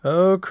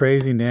Oh,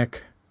 Crazy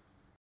Nick.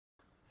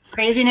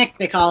 Crazy Nick,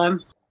 they call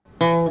him.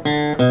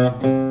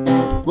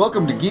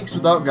 Welcome to Geeks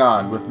Without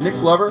God with Nick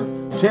Glover,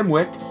 Tim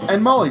Wick,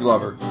 and Molly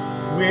Glover.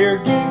 We're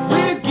geeks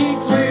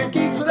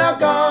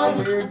without God.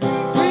 We're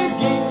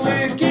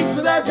geeks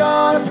without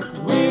God.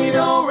 We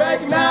don't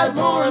recognize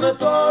moral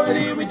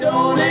authority. We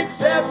don't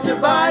accept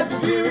divine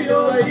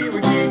superiority. We're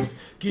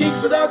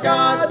geeks without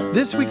God.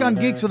 This week on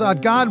Geeks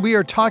Without God, we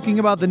are talking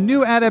about the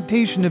new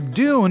adaptation of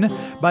Dune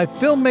by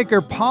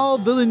filmmaker Paul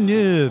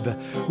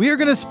Villeneuve. We are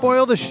going to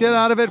spoil the shit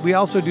out of it. We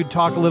also do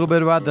talk a little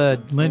bit about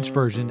the Lynch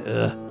version.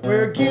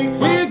 We're geeks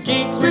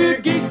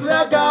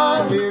without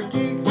God. We're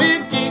geeks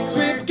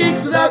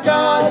without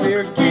God.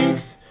 We're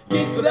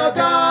geeks without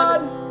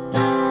God.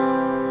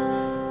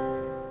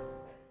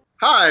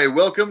 Hi,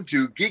 welcome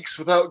to Geeks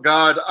Without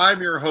God.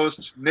 I'm your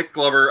host, Nick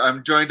Glover.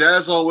 I'm joined,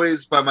 as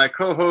always, by my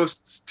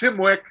co-hosts, Tim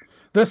Wick.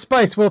 The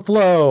spice will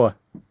flow.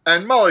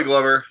 And Molly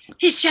Glover.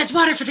 He sheds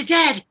water for the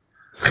dead.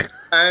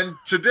 And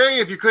today,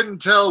 if you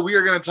couldn't tell, we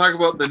are going to talk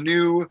about the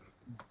new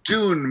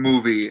Dune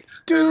movie.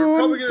 Dune. We're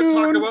probably going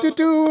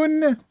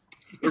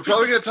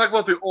to talk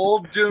about the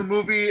old Dune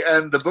movie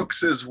and the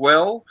books as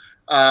well.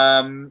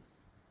 And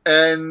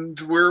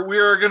we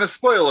are going to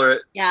spoiler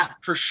it. Yeah.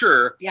 For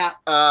sure. Yeah.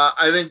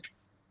 I think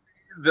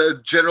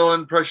the general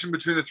impression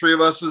between the three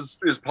of us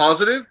is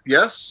positive.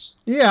 Yes.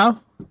 Yeah.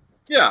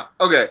 Yeah.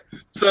 Okay.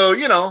 So,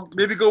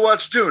 maybe go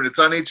watch Dune. It's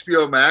on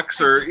HBO Max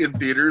or in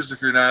theaters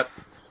if you're not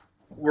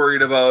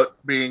worried about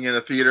being in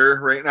a theater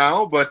right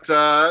now. But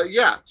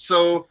yeah.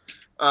 So,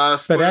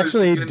 but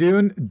actually,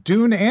 Dune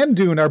and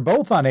Dune are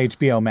both on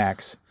HBO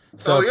Max.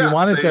 So if you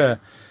wanted to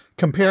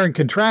compare and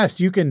contrast,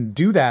 you can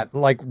do that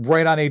like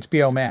right on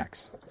HBO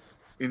Max.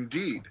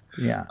 Indeed.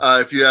 Yeah.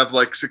 If you have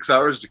like 6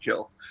 hours to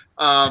kill.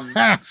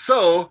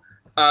 So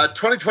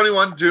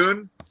 2021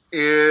 Dune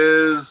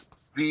is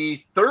the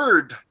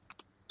third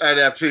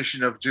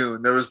adaptation of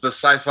Dune. There was the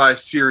sci-fi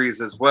series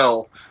as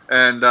well,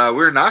 and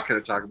we're not going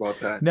to talk about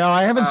that. No,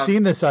 I haven't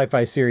seen the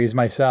sci-fi series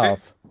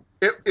myself.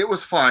 It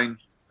was fine.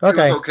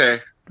 Okay. It was okay.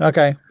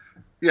 Okay.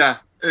 Yeah,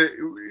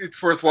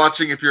 it's worth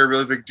watching if you're a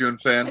really big Dune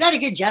fan. It had a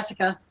good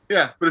Jessica.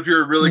 Yeah, but if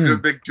you're a really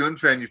good big Dune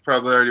fan, you've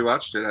probably already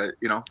watched it.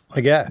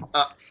 I get.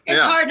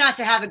 It's hard not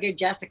to have a good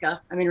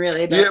Jessica. I mean,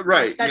 really. But yeah,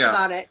 right. That's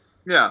about it.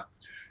 Yeah.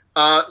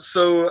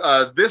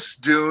 So this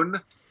Dune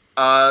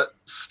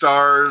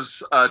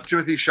stars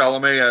Timothée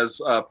Chalamet as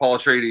Paul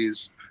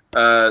Atreides,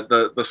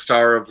 the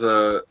star of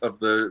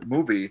the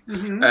movie,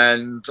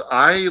 and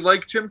I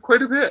liked him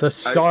quite a bit. The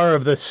star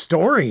of the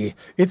story.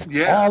 It's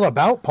all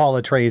about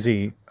Paul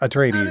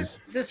Atreides.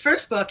 This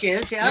first book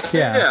is, yeah.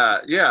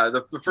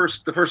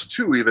 The first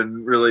two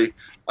even really.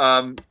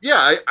 I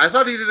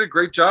thought he did a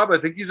great job. I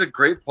think he's a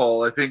great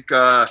Paul. I think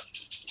the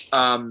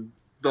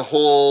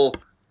whole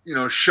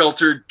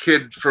sheltered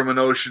kid from an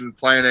ocean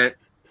planet,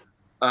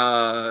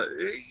 all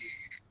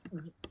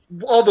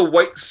the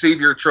white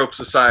savior tropes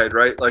aside,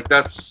 right? Like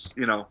that's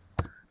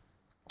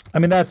I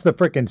mean, that's the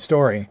freaking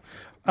story.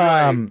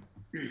 Right.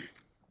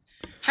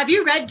 Have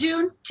you read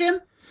Dune,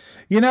 Tim?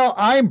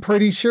 I'm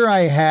pretty sure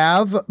I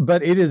have,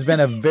 but it has been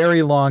a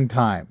very long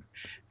time.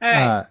 All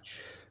right.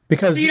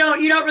 Because so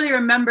you don't really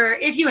remember.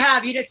 If you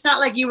have, it's not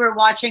like you were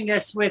watching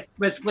this with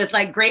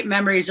like great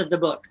memories of the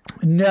book.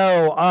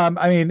 No,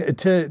 I mean,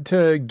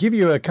 to give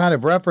you a kind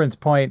of reference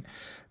point,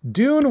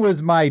 Dune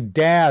was my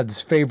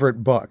dad's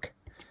favorite book.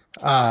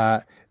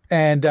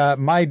 And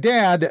my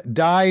dad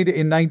died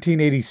in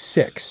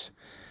 1986.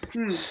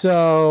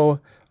 So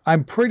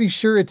I'm pretty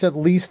sure it's at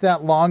least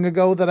that long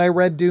ago that I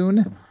read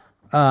Dune,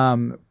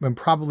 and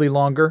probably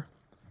longer.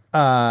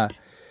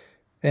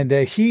 And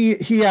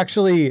he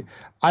actually,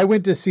 I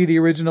went to see the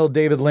original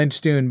David Lynch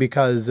Dune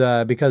because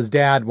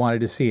Dad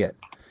wanted to see it,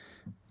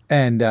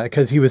 and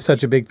because he was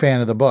such a big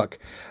fan of the book.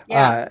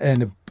 Yeah.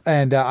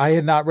 And I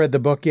had not read the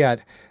book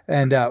yet,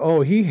 and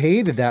he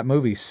hated that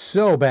movie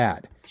so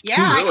bad.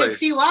 Yeah, really? I can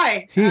see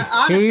why.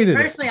 Honestly,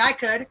 personally, I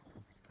could.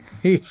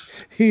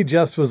 He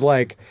just was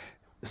like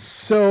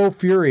so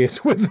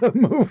furious with the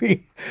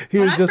movie. He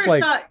was just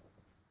like,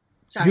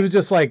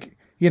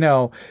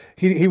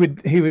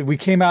 we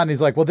came out and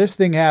he's like, well, this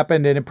thing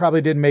happened and it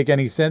probably didn't make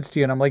any sense to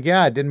you. And I'm like,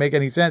 yeah, it didn't make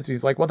any sense.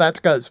 He's like, well, that's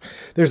because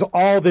there's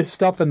all this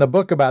stuff in the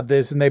book about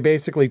this. And they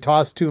basically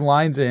tossed 2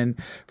 lines in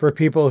for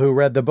people who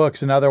read the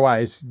books. And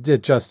otherwise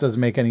it just doesn't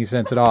make any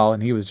sense at all.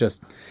 And he was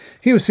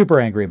super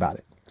angry about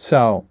it.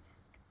 So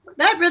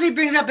that really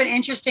brings up an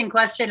interesting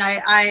question.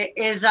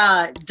 Does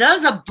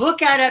a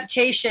book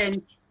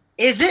adaptation,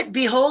 is it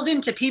beholden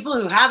to people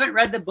who haven't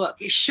read the book?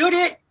 Should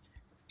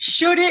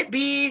it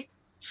be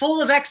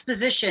full of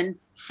exposition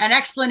and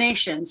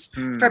explanations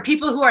for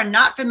people who are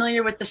not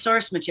familiar with the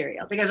source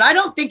material? Because I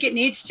don't think it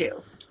needs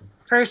to,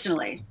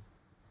 personally.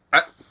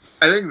 I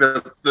think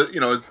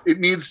it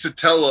needs to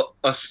tell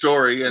a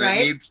story, and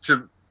right?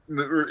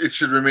 it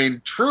should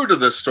remain true to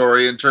the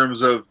story in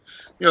terms of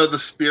the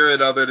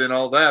spirit of it and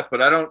all that.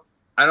 But I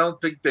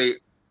don't think they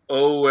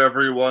owe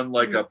everyone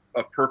like a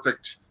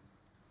perfect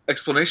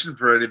explanation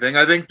for anything.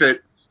 I think that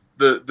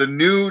the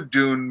new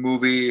Dune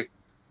movie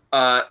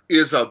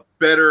is a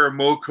better,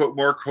 more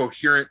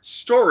coherent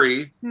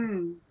story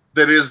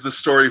that is the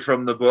story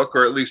from the book,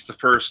 or at least the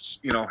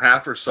first,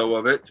 half or so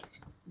of it.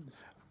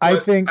 I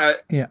But think,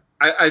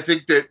 I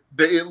think that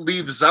it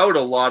leaves out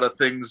a lot of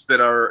things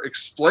that are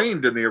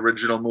explained in the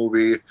original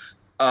movie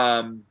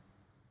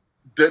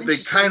that they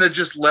kind of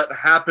just let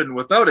happen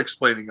without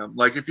explaining them.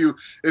 Like if you're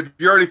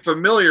already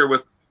familiar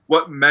with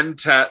what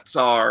mentats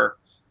are,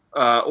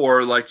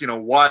 or like,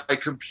 why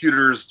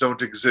computers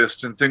don't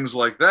exist and things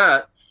like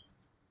that,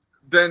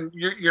 then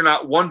you're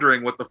not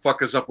wondering what the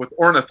fuck is up with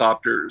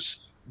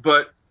ornithopters.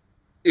 But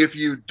if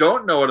you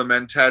don't know what a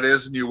mentat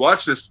is and you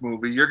watch this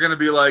movie, you're going to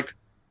be like,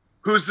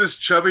 who's this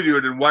chubby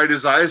dude and why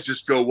his eyes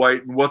just go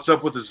white and what's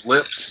up with his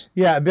lips?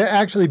 Yeah, but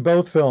actually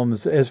both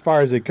films, as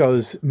far as it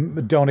goes,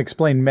 don't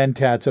explain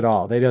mentats at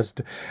all. They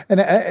just,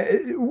 and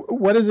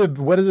what is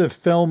a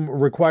film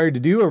required to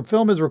do? A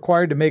film is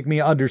required to make me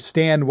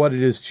understand what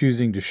it is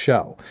choosing to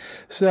show.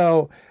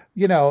 So,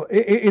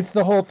 it's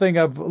the whole thing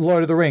of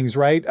Lord of the Rings,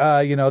 right?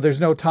 There's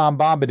no Tom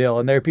Bombadil,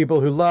 and there are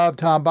people who love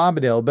Tom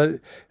Bombadil,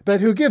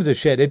 but who gives a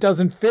shit? It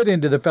doesn't fit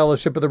into the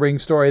Fellowship of the Ring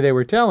story they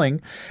were telling,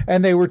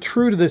 and they were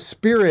true to the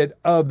spirit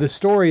of the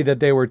story that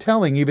they were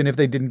telling, even if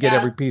they didn't get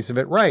every piece of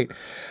it right.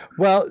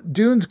 Well,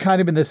 Dune's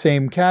kind of in the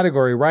same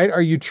category, right?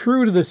 Are you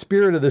true to the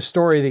spirit of the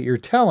story that you're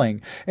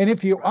telling? And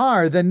if you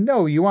are, then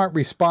no, you aren't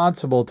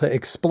responsible to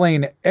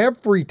explain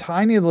every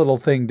tiny little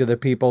thing to the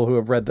people who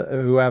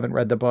haven't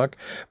read the book,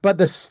 but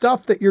the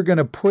stuff that you're going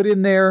to put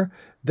in there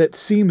that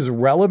seems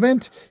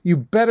relevant, you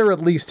better at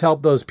least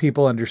help those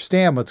people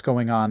understand what's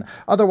going on.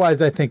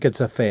 Otherwise, I think it's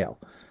a fail.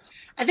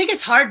 I think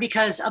it's hard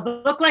because a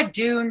book like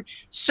Dune,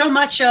 so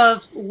much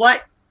of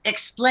what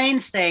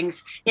explains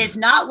things is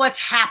not what's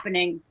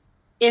happening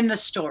in the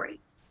story.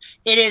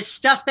 It is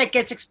stuff that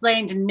gets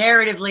explained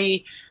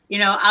narratively,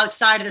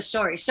 outside of the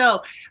story.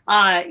 So,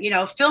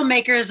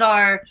 filmmakers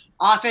are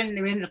often,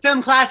 the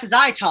film classes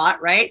I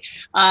taught, right?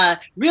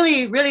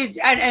 Really, really,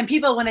 and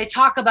people, when they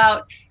talk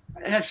about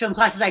the film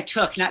classes I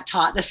took, not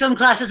taught, the film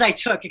classes I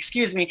took,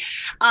 excuse me,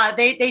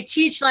 they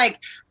teach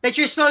like that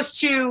you're supposed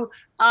to,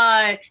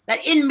 that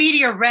in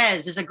media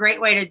res is a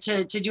great way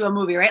to do a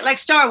movie, right? Like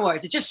Star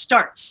Wars, it just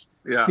starts.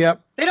 Yeah.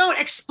 Yep. They don't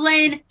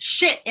explain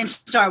shit in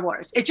Star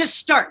Wars. It just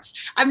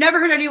starts. I've never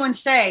heard anyone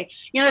say,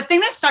 the thing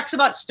that sucks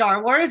about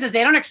Star Wars is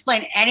they don't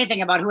explain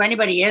anything about who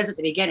anybody is at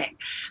the beginning.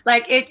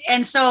 Like it.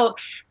 And so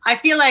I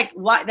feel like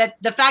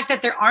the fact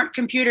that there aren't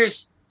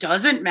computers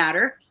doesn't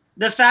matter.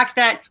 The fact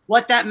that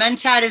what the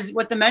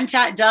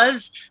mentat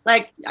does,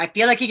 like, I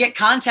feel like you get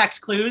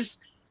context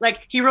clues.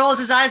 Like he rolls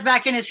his eyes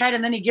back in his head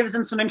and then he gives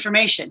them some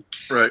information.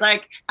 Right.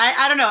 Like,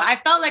 I don't know. I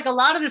felt like a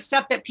lot of the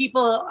stuff that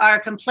people are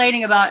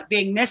complaining about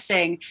being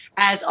missing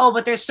as,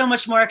 but there's so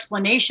much more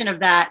explanation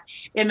of that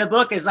in the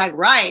book is like,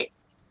 right.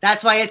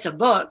 That's why it's a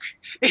book,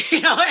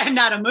 and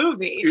not a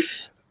movie.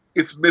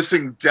 It's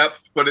missing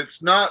depth, but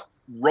it's not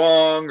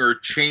wrong or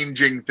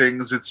changing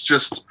things. It's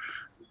just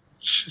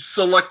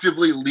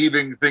selectively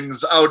leaving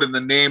things out in the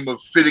name of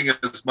fitting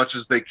as much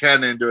as they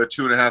can into a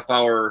 2.5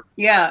 hour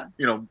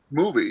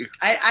movie.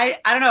 I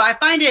don't know. I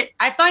find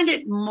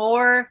it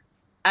more,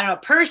 I don't know,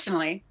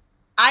 personally,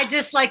 I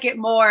dislike it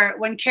more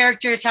when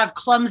characters have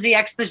clumsy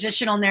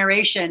expositional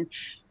narration,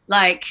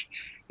 like,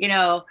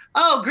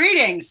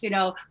 greetings,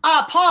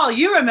 Paul,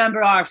 you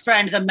remember our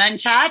friend, the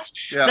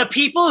mentats, the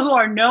people who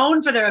are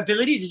known for their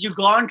ability to do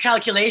Gaussian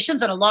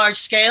calculations on a large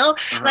scale.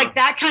 Like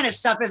that kind of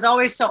stuff is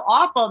always so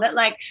awful that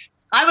like,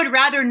 I would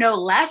rather know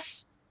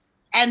less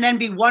and then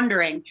be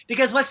wondering,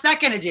 because what's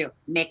that going to do?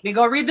 Make me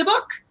go read the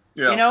book,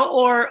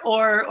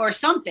 or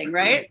something,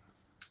 right?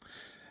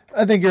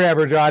 I think your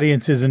average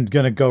audience isn't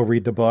going to go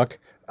read the book.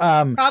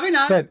 Probably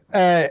not. But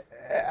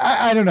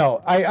I don't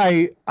know.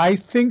 I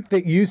think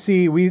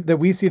that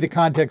we see the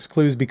context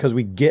clues because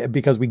we get it,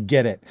 because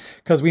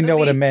we know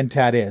what a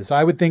mentat is.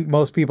 I would think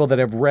most people that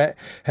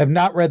have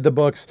not read the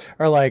books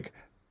are like,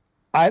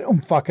 I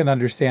don't fucking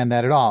understand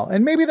that at all.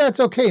 And maybe that's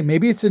okay.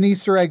 Maybe it's an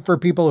Easter egg for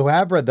people who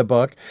have read the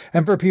book.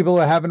 And for people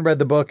who haven't read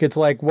the book, it's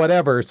like,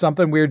 whatever,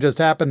 something weird just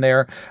happened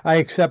there. I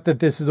accept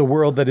that this is a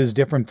world that is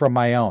different from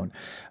my own.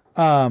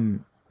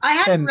 I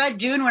hadn't read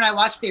Dune when I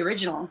watched the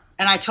original,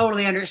 and I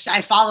totally understand.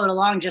 I followed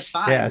along just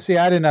fine. Yeah, see,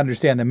 I didn't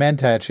understand the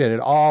mentat shit at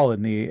all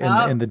in the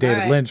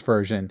David Lynch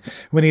version.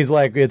 When he's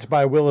like, it's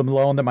by Willem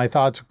Lone that my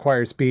thoughts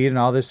acquire speed and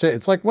all this shit.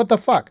 It's like, what the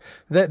fuck?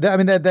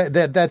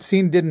 That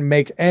scene didn't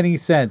make any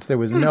sense. There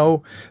was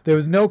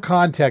no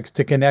context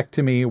to connect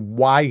to me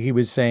why he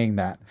was saying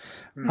that.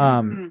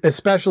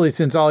 Especially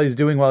since all he's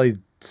doing while he's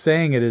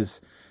saying it is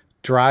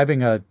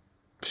driving a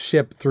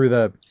ship through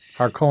the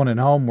Harkonnen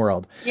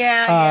homeworld.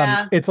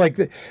 Yeah. It's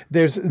like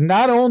there's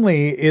not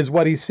only does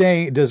what he's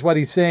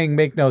saying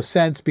make no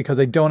sense because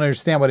I don't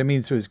understand what it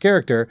means to his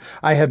character.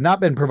 I have not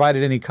been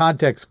provided any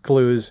context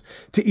clues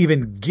to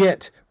even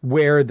get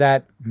where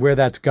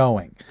that's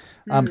going.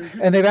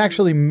 And they've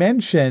actually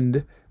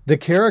mentioned the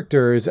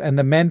characters and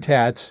the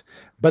mentats,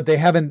 but they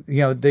haven't,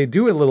 they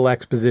do a little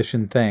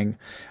exposition thing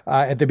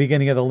at the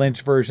beginning of the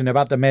Lynch version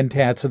about the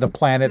mentats of the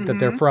planet that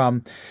they're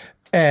from.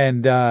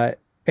 And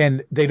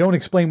and they don't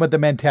explain what the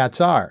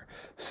mentats are.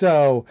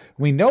 So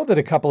we know that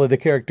a couple of the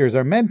characters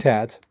are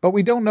mentats, but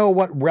we don't know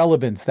what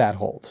relevance that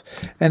holds.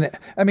 And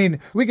I mean,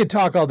 we could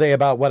talk all day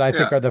about what I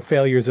think are the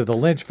failures of the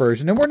Lynch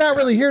version, and we're not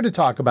really here to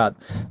talk about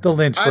the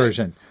Lynch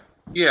version.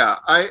 Yeah,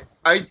 I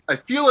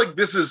feel like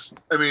this is,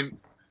 I mean,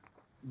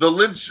 the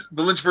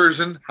Lynch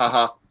version,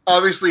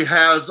 obviously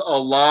has a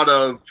lot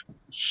of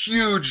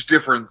huge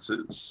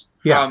differences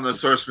from the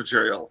source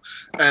material,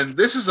 and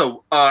this is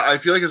I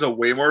feel like is a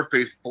way more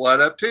faithful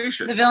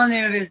adaptation. The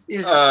Villeneuve is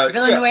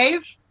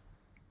Villeneuve.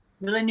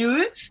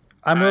 Villeneuve.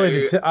 I'm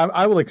willing to.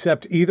 I will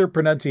accept either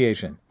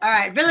pronunciation. All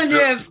right,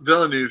 Villeneuve.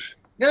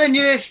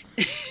 Villeneuve.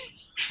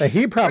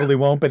 He probably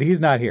won't, but he's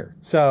not here.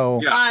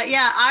 So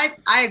I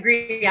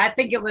agree. I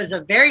think it was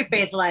a very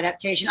faithful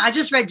adaptation. I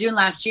just read Dune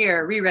last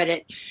year, reread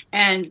it,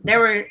 and there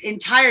were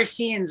entire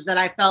scenes that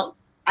I felt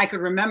I could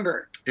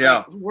remember. Yeah,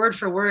 like, word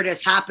for word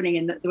as happening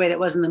in the way that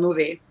was in the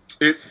movie.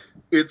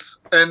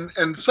 It's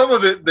and some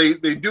of it they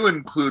do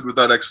include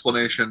without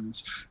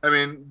explanations. I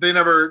mean, they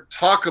never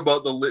talk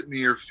about the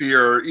Litany of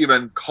Fear or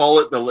even call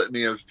it the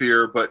Litany of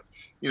Fear, but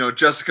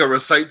Jessica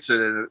recites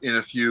it in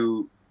a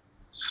few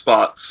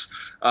spots.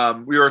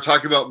 We were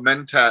talking about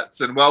mentats,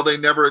 and while they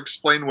never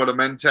explain what a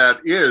mentat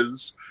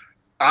is,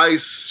 I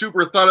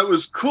super thought it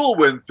was cool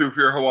when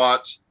Thufir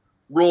Hawat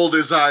rolled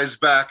his eyes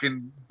back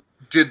and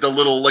did the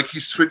little, like, he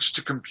switched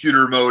to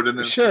computer mode and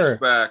then switched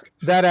back.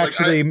 That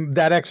actually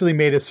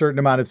made a certain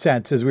amount of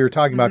sense as we were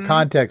talking about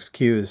context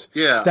cues.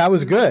 Yeah, that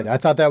was good. I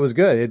thought that was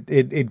good.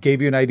 It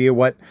gave you an idea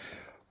what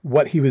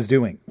he was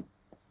doing.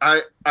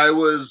 I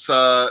was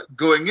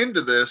going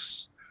into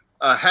this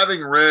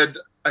having read.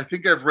 I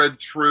think I've read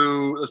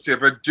through. Let's see.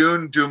 I've read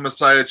Dune, Dune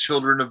Messiah,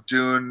 Children of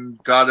Dune,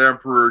 God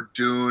Emperor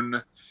Dune,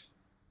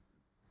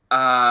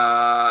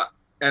 and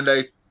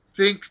I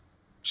think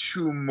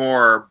 2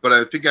 more, but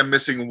I think I'm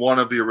missing one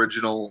of the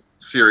original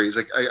series.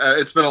 Like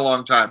it's been a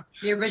long time.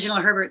 The original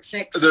Herbert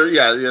 6.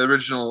 The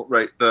original,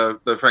 right?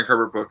 The Frank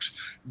Herbert books.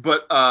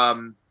 But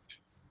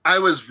I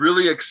was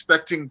really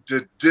expecting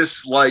to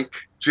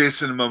dislike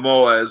Jason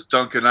Momoa as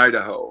Duncan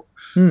Idaho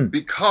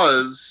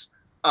because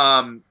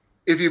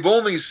if you've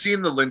only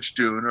seen the Lynch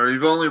Dune or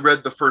you've only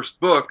read the first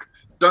book,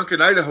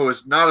 Duncan Idaho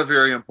is not a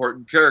very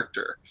important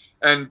character,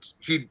 and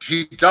he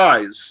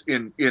dies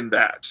in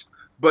that.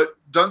 But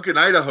Duncan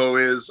Idaho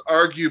is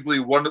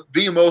arguably one of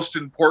the most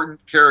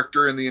important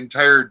character in the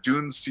entire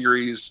Dune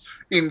series,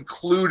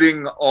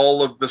 including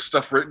all of the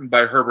stuff written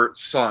by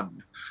Herbert's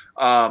son.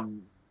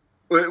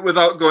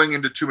 Without going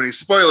into too many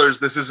spoilers,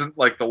 this isn't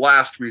like the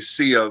last we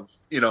see of,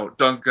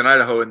 Duncan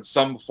Idaho in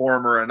some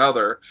form or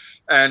another.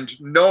 And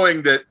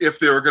knowing that if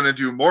they were going to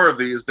do more of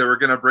these, they were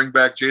going to bring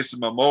back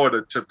Jason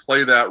Momoa to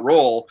play that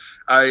role,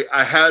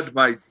 I had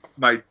my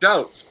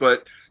doubts,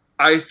 but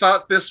I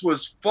thought this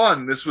was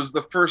fun. This was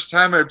the first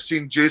time I've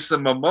seen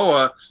Jason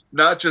Momoa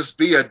not just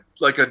be a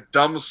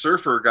dumb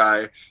surfer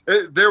guy.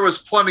 There was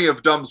plenty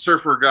of dumb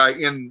surfer guy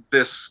in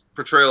this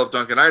portrayal of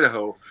Duncan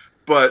Idaho,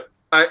 but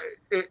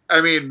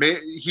I mean,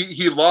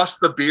 he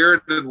lost the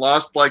beard and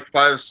lost like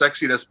 5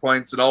 sexiness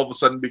points, and all of a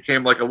sudden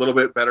became like a little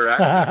bit better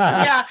actor.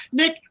 Yeah,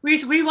 Nick,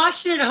 we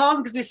watched it at home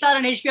because we saw it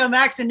on HBO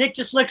Max, and Nick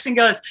just looks and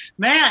goes,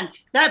 "Man,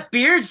 that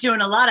beard's doing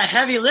a lot of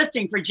heavy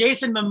lifting for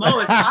Jason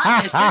Momoa's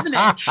hotness, isn't it?"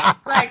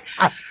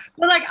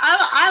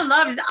 I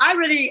loved it. I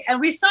really, and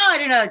we saw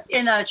it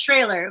in a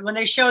trailer when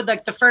they showed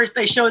they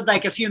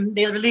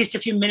released a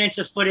few minutes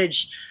of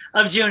footage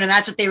of Dune, and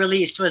that's what they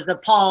released was the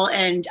Paul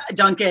and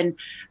Duncan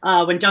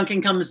when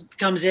Duncan comes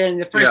in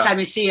the first time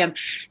you see him,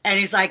 and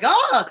he's like,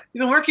 "Oh,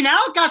 you've been working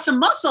out, got some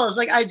muscles."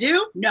 Like, I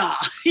do, no,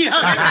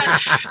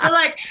 but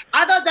like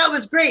I thought that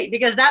was great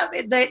because that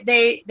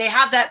they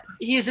have that.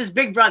 He's his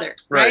big brother,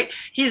 right?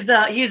 He's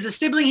the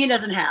sibling he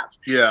doesn't have.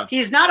 Yeah,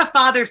 he's not a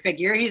father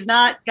figure. He's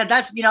not.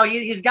 That's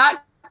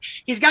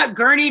He's got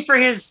Gurney for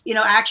his,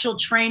 actual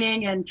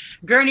training, and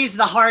Gurney's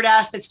the hard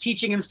ass that's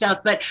teaching him stuff.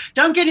 But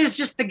Duncan is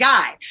just the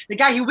guy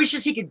he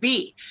wishes he could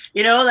be,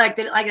 like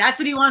that's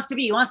what he wants to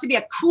be. He wants to be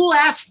a cool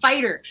ass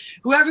fighter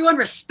who everyone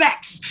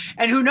respects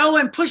and who no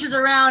one pushes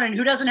around and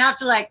who doesn't have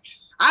to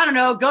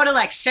go to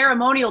like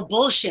ceremonial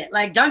bullshit.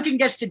 Like Duncan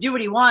gets to do what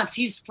he wants.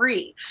 He's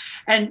free.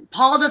 And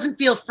Paul doesn't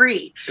feel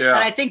free. Yeah.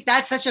 And I think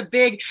that's such a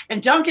big,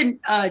 and Duncan,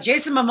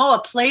 Jason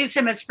Momoa plays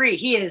him as free.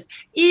 He is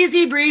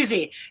easy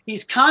breezy.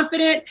 He's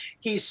confident.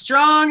 He's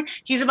strong.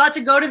 He's about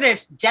to go to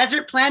this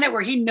desert planet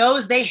where he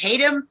knows they hate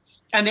him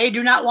and they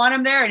do not want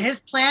him there. And his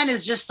plan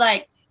is just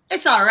like,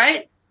 it's all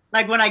right.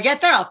 Like when I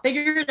get there, I'll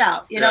figure it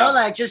out.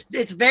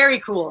 It's very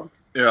cool.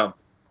 Yeah.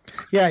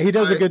 Yeah, he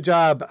does a good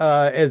job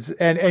again,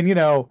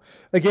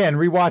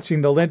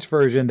 rewatching the Lynch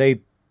version,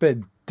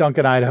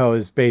 Duncan Idaho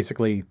is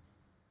basically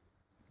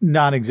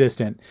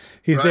non-existent.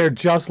 He's there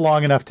just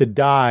long enough to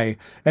die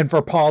and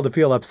for Paul to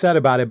feel upset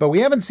about it, but we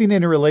haven't seen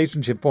any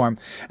relationship for him.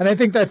 And I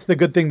think that's the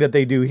good thing that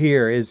they do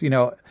here is,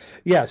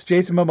 yes,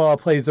 Jason Momoa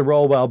plays the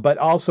role well, but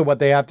also what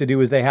they have to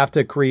do is they have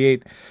to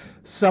create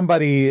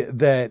somebody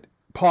that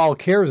Paul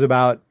cares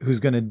about who's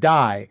going to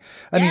die.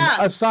 I mean,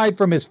 aside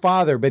from his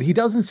father, but he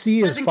doesn't see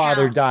his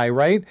father die,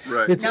 right?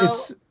 Right.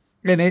 It's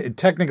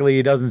technically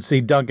he doesn't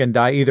see Duncan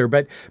die either,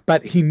 but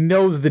he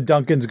knows that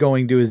Duncan's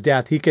going to his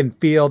death. He can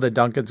feel that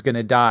Duncan's going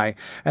to die,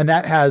 and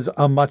that has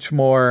a much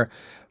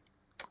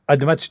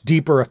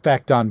deeper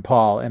effect on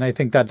Paul. And I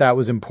think that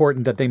was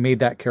important that they made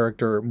that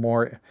character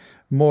more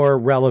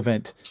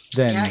relevant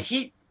than. Yeah,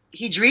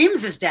 he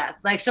dreams his death.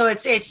 Like, so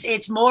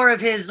it's more of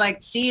his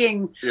like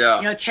seeing,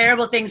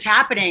 terrible things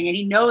happening, and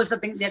he knows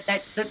something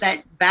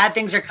that bad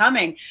things are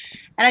coming.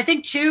 And I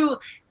think too,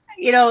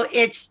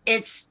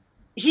 it's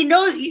he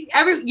knows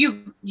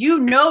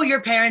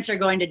your parents are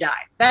going to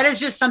die. That is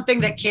just something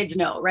that kids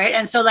know, right?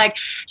 And so like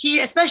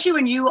especially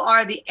when you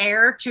are the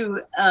heir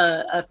to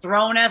a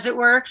throne, as it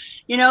were,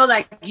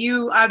 like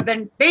you have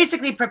been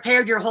basically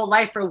prepared your whole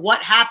life for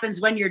what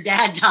happens when your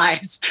dad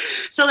dies.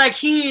 So like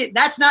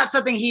that's not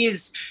something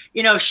he's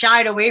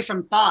shied away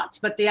from thoughts,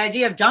 but the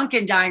idea of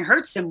Duncan dying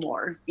hurts him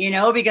more,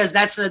 because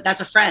that's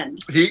a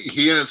friend.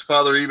 He and his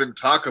father even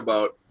talk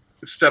about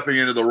stepping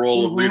into the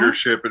role of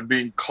leadership and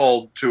being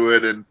called to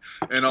it and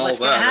all What's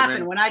that. Gonna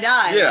happen when I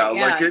die? Yeah,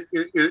 like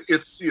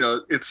it's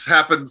it's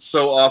happened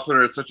so often,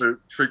 or it's such a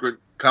frequent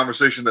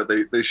conversation that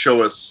they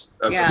show us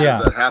that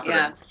happening.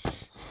 Yeah.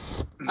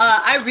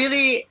 I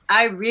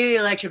really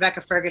liked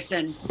Rebecca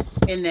Ferguson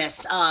in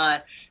this.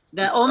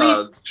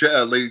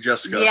 Lady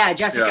Jessica. Yeah,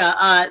 Jessica.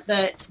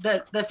 Yeah.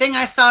 The thing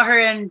I saw her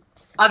in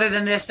other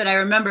than this that I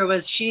remember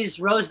was she's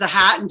Rose the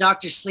Hat in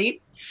Doctor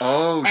Sleep.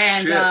 Oh,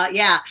 and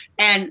shit.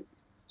 And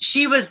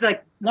she was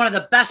one of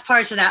the best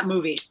parts of that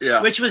movie,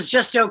 which was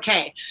just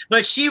okay,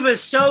 but she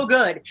was so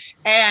good.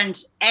 And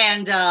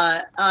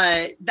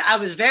I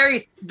was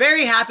very,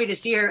 very happy to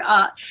see her.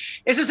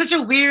 This is such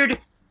a weird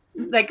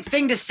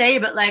thing to say,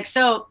 but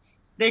so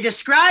they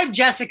describe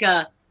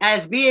Jessica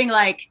as being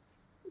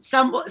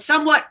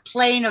somewhat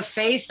plain of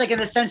face, in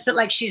the sense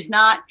that she's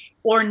not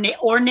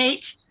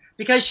ornate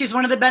because she's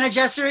one of the Bene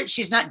Gesserit.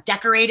 She's not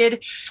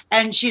decorated,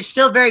 and she's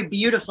still very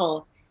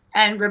beautiful.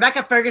 And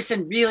Rebecca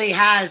Ferguson really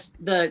has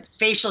the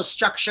facial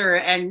structure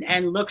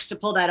and looks to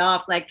pull that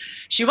off.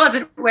 She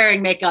wasn't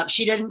wearing makeup.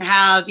 She didn't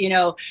have,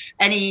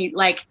 any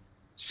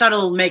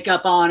subtle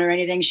makeup on or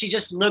anything. She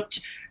just looked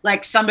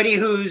like somebody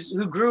who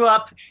grew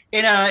up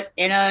in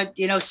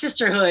a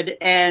sisterhood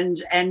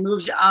and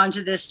moved on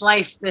to this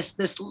life,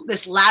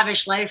 this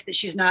lavish life that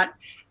she's not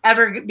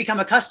ever become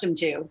accustomed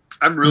to.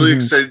 I'm really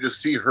excited to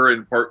see her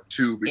in part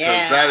 2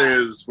 because that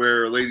is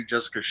where Lady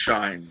Jessica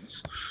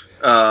shines.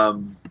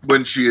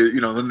 When she,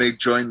 when they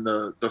join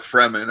the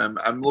Fremen,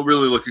 I'm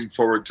really looking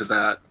forward to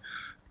that.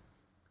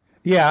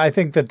 Yeah, I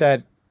think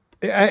that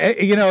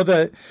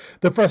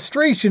the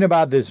frustration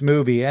about this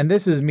movie, and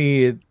this is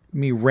me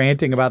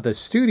ranting about the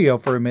studio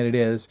for a minute,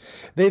 is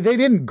they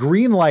didn't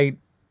greenlight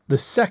the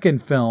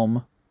second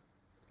film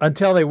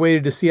until they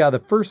waited to see how the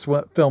first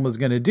film was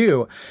going to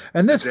do,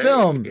 and this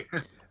film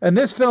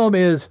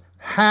is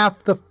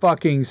half the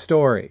fucking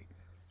story.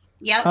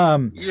 Yep.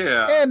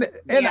 And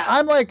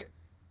I'm like,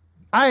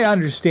 I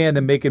understand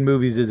that making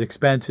movies is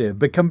expensive,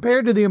 but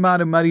compared to the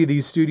amount of money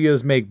these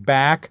studios make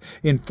back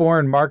in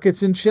foreign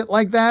markets and shit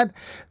like that,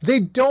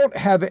 they don't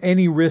have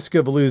any risk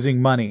of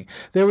losing money.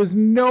 There was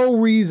no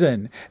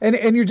reason.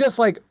 And you're just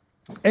like,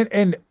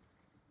 and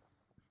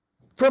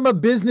from a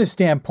business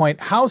standpoint,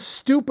 how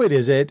stupid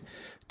is it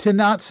to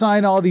not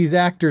sign all these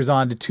actors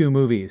on to 2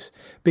 movies?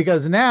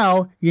 Because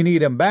now you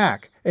need them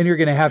back, and you're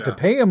going to have to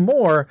pay them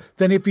more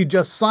than if you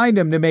just signed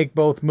them to make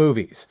both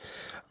movies.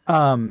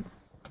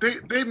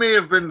 They may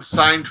have been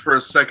signed for a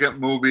second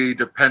movie,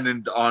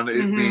 dependent on it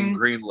being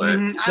greenlit.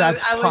 Mm-hmm.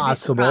 That's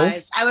possible.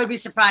 I would be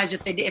surprised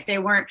if they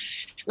weren't.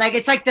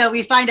 It's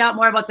we find out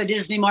more about the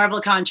Disney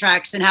Marvel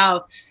contracts and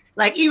how,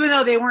 even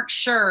though they weren't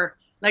sure,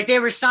 they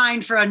were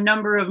signed for a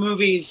number of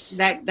movies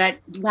that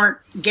weren't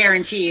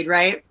guaranteed,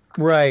 right?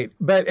 Right,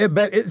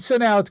 so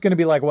now it's going to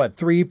be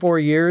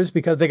 3-4 years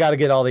because they got to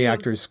get all the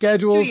actors'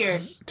 schedules. 2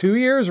 years. 2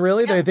 years,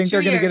 really? Yeah, they think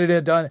they're going to get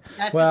it done.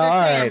 That's what they're saying.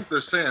 All right. That's what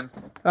they're saying.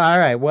 All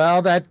right.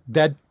 Well,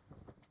 that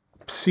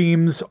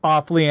seems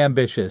awfully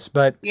ambitious,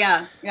 but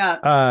yeah.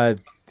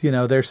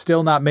 They're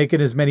still not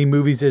making as many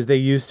movies as they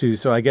used to.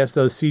 So I guess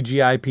those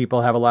CGI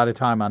people have a lot of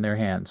time on their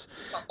hands.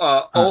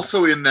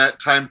 Also in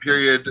that time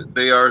period,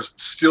 they are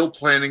still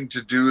planning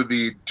to do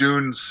the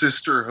Dune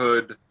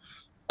Sisterhood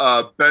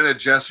Bene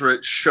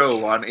Gesserit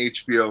show on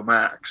HBO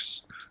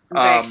Max.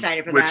 I'm very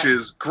excited for that. Which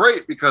is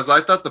great because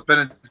I thought the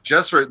Bene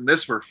Gesserit in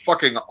this were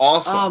fucking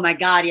awesome. Oh my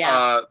God,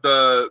 yeah.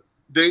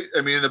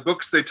 In the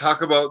books they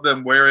talk about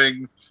them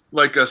wearing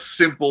a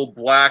simple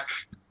black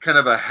kind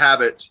of a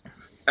habit,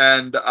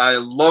 and I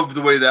loved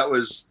the way that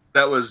was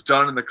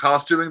done in the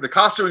costuming. The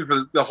costuming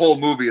for the whole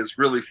movie is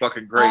really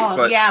fucking great.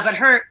 But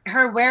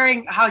her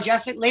wearing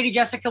Lady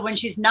Jessica, when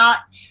she's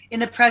not in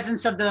the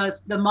presence of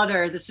the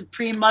mother, the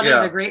supreme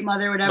mother, the great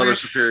mother, whatever, Mother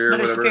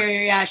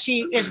Superior. Yeah,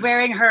 she is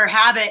wearing her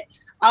habit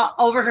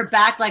over her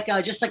back like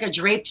a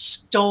draped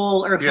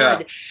stole or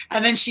hood,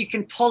 and then she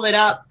can pull it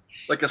up.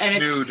 Like a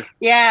snood.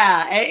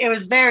 It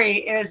was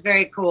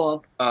very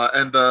cool.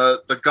 And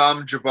the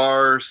Gom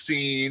Jabbar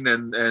scene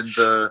and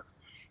the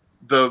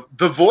the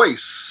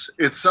voice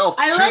itself.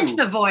 I too. liked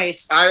the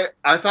voice.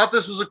 I thought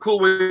this was a cool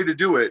way to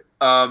do it.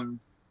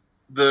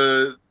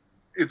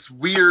 It's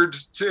weird.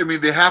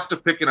 They have to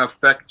pick an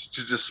effect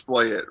to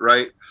display it,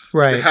 right?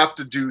 Right. They have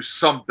to do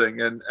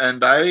something,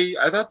 and I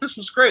thought this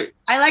was great.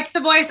 I liked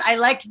the voice. I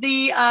liked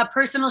the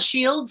personal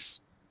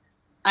shields.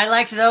 I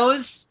liked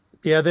those.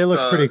 Yeah, they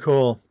look pretty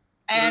cool.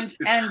 And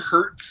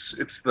Hertz.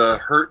 It's the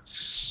Hertz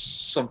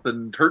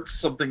something.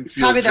 It's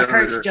probably the generator.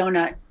 Hertz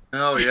donut.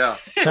 Oh yeah.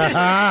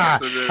 Ha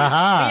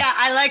Yeah,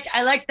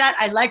 I liked that.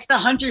 I liked the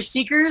Hunter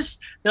Seekers.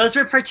 Those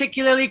were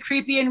particularly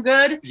creepy and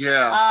good.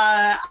 Yeah.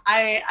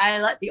 I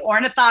like the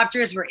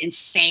ornithopters were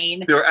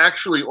insane. They were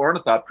actually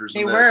ornithopters.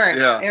 They in this. were.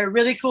 Yeah. They were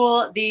really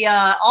cool. The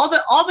all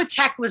the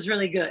tech was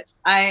really good.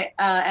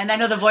 And I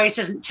know the voice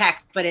isn't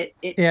tech, but it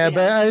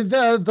but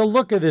the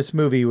look of this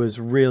movie was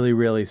really,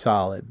 really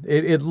solid.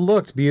 It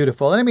looked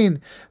beautiful. And I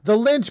mean, the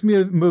Lynch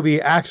movie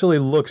actually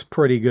looks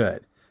pretty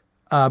good.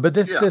 But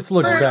this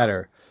looks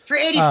better. For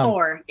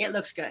 84, it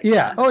looks good.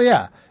 Yeah. Oh,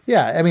 yeah.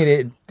 Yeah. I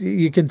mean,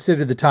 you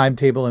consider the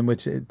timetable in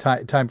which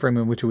time frame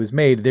in which it was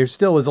made. There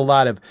still was a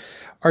lot of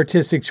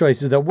artistic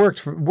choices that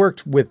worked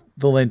with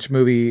the Lynch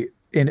movie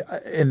in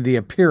the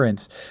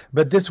appearance,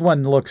 but this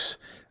one looks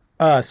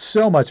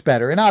so much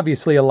better. And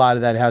obviously, a lot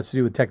of that has to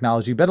do with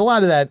technology, but a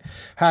lot of that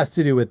has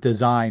to do with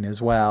design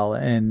as well,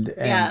 and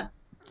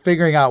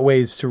figuring out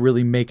ways to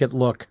really make it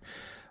look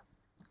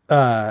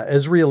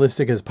as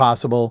realistic as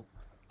possible.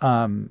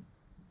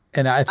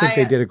 And I think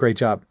they did a great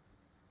job.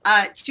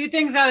 Two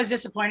things I was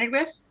disappointed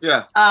with.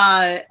 Yeah.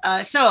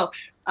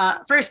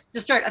 First, to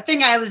start, a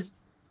thing I was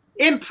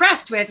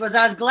impressed with was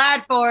I was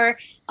glad for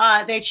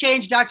they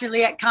changed Dr.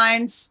 Liette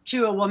Kynes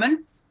to a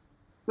woman,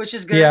 which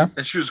is good. Yeah.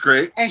 And she was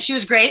great.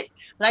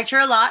 Liked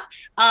her a lot.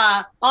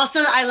 Also,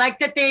 I liked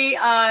that they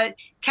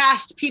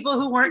cast people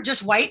who weren't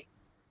just white.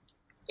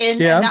 And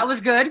that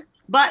was good.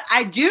 But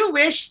I do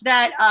wish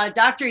that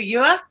Dr.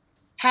 Yua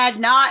had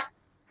not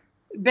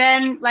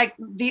been like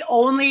the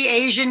only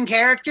Asian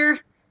character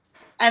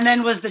and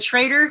then was the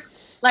traitor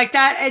like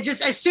that. It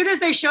just, as soon as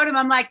they showed him,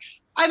 I'm like,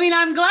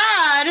 I'm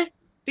glad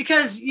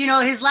because,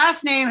 his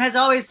last name has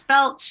always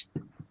felt,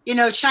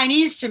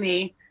 Chinese to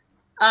me.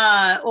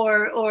 But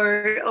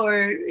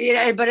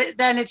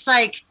then it's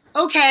like,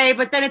 okay,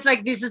 but then it's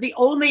like, this is the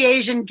only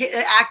Asian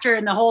actor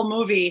in the whole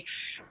movie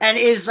and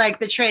is like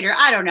the traitor.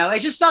 I don't know. It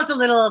just felt a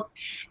little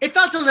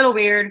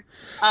weird.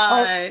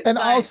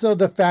 Also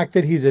the fact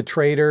that he's a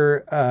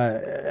traitor,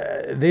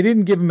 they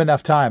didn't give him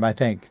enough time. I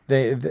think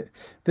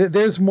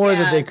there's more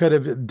that they could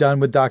have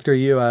done with Dr.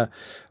 Yua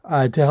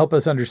to help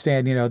us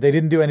understand, they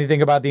didn't do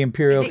anything about the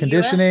imperial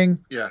conditioning.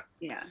 Yua?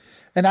 Yeah.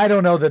 And I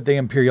don't know that the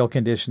imperial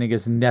conditioning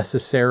is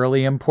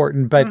necessarily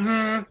important, but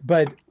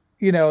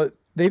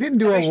they didn't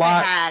do a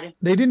lot.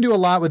 They didn't do a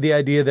lot with the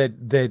idea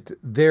that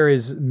there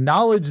is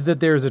knowledge that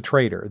there's a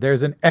traitor.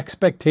 There's an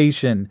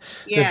expectation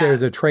that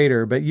there's a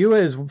traitor. But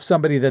Yua is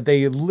somebody that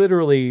they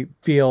literally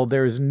feel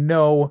there's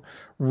no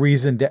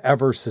reason to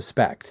ever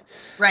suspect,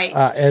 right?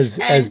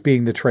 As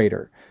being the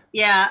traitor.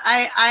 Yeah,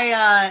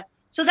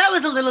 so that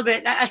was a little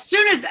bit. As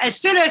soon as I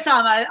saw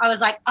him, I was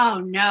like,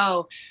 oh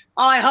no.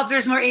 Oh, I hope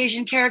there's more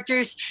Asian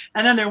characters.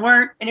 And then there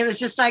weren't. And it was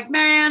just like,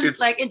 man, it's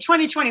like in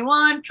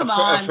 2021, come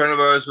on. A friend of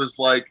ours was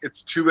like,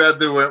 it's too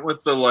bad they went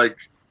with the like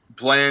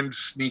bland,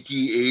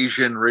 sneaky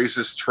Asian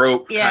racist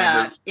trope. Yeah.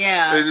 Kind of.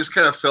 Yeah. They just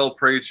kind of fell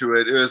prey to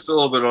it. It was a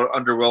little bit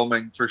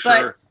underwhelming for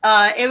sure.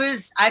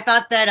 I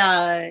thought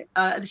that,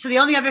 so the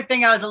only other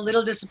thing I was a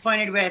little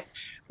disappointed with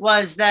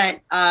was that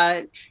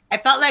I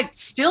felt like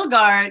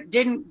Stilgar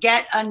didn't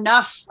get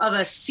enough of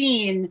a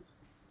scene.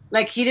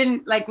 Like he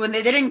didn't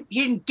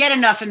get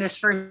enough in this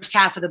first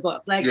half of the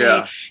book. Like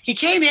he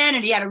came in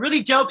and he had a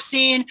really dope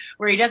scene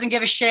where he doesn't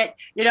give a shit,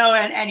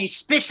 and he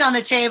spits on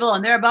the table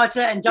and they're about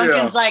to, and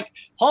Duncan's like,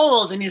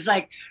 hold. And he's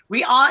like,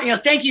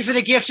 thank you for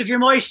the gift of your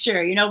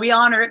moisture. We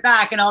honor it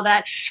back and all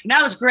that. And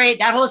that was great.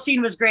 That whole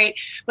scene was great.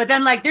 But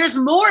then like, there's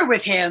more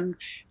with him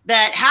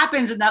that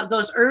happens in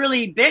those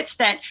early bits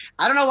that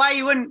I don't know why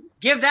you wouldn't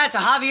give that to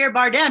Javier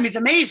Bardem. He's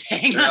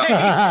amazing.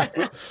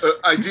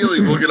 Ideally,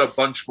 we'll get a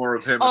bunch more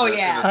of him. Oh,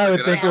 yeah. I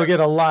would think we'll get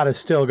a lot of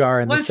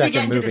Stilgar in the second movie. Once we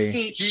get into the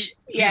siege,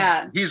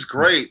 he's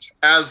great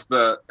as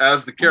the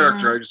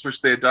character. Mm-hmm. I just wish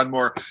they had done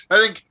more. I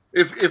think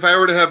if I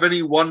were to have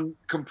any one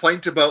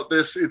complaint about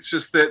this, it's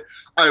just that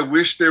I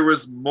wish there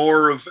was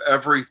more of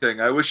everything.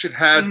 I wish it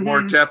had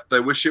more depth. I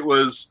wish it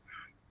was,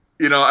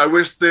 I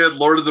wish the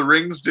Lord of the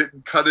Rings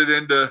didn't cut it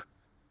into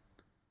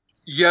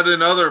yet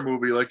another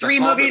movie, like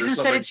 3 movies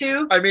instead of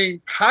 2. I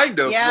mean, kind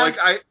of. Yeah. Like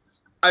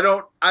I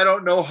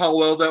don't know how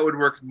well that would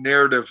work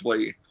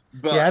narratively.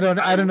 But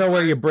I don't know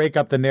where you break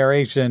up the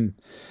narration.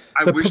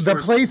 The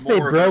place they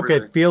broke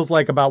it feels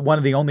like about one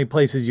of the only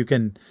places you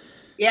can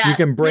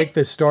break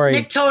this story.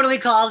 Nick totally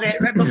called it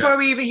right before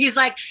we even. He's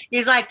like,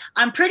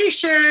 I'm pretty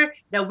sure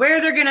that where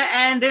they're gonna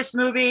end this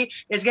movie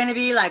is gonna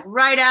be like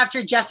right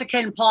after Jessica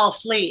and Paul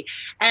flee,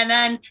 and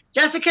then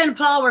Jessica and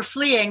Paul were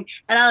fleeing,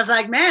 and I was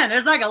like, man,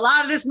 there's like a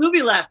lot of this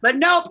movie left, but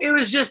nope, it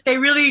was just they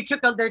really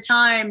took their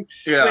time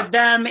with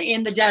them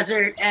in the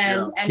desert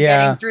and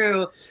getting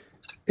through.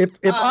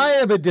 If I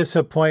have a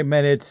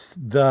disappointment, it's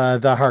the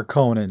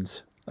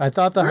Harkonnens. I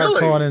thought the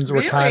Really? Harkonnens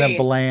were kind of Really?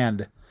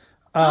 bland.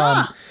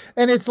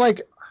 And it's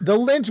like the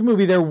Lynch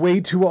movie, they're way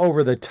too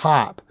over the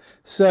top.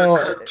 So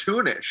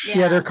Cartoonish.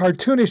 Yeah. they're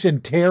cartoonish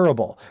and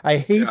terrible. I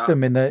hate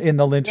them in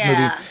the Lynch Yeah.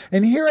 movie.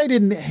 And here I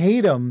didn't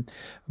hate them,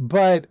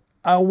 but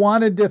I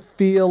wanted to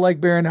feel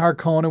like Baron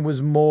Harkonnen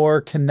was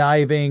more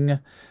conniving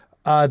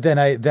than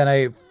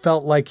I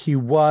felt like he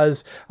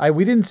was.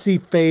 We didn't see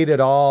Fade at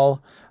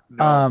all.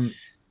 No.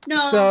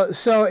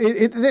 So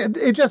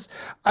it just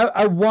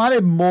I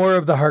wanted more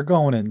of the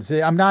Harkonnens.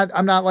 I'm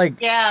not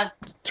like Yeah.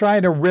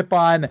 trying to rip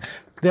on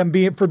them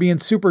being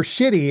super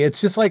shitty. It's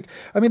just like,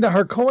 I mean, the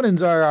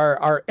Harkonnens are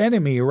our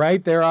enemy,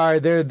 right? They're our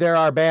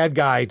bad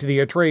guy to the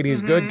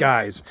Atreides good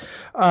guys.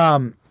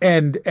 And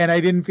I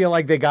didn't feel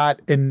like they got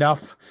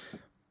enough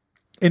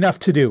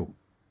to do.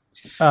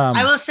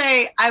 I will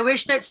say, I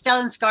wish that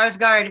Stellan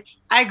Skarsgård.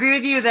 I agree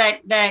with you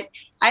that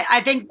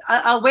I think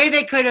a way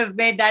they could have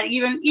made that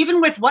even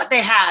with what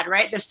they had,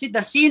 right? The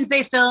scenes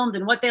they filmed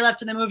and what they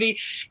left in the movie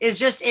is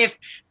just if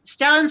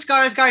Stellan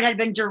Skarsgård had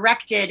been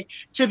directed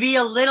to be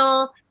a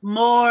little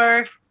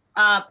more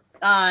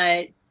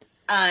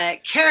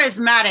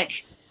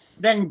charismatic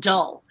than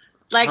dull.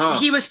 Like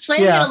he was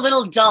playing it a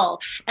little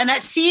dull. And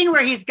that scene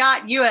where he's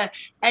got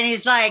Yua and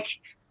he's like,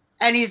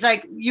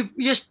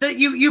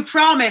 you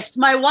promised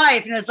my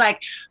wife, and it's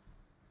like,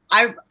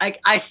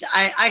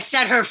 I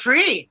set her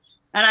free,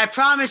 and I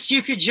promised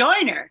you could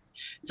join her.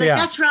 It's like,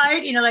 that's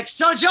right, like,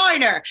 so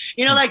join her.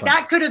 Like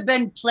that could have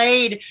been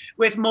played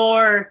with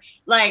more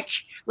like,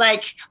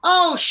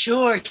 oh,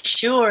 sure,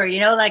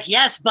 like,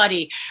 yes,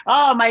 buddy.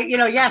 Oh my,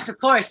 yes, of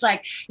course.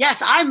 Like,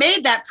 yes, I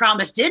made that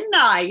promise, didn't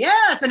I?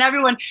 Yes, and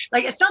everyone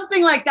like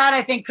something like that.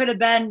 I think it could have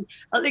been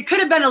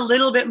a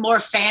little bit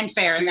more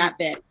fanfare in that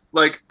bit.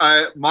 Like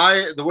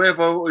the way I've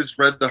always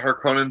read the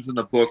Harkonnens in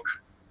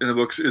the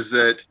books is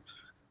that,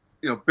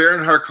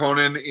 Baron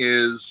Harkonnen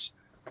is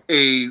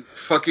a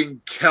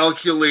fucking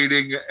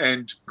calculating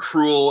and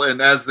cruel,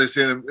 and as they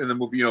say in the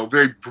movie,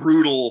 very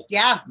brutal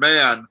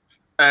man.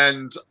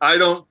 And I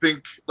don't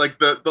think like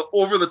the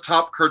over the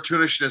top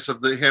cartoonishness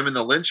of him in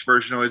the Lynch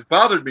version always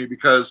bothered me,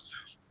 because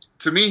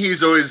to me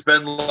he's always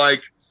been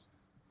like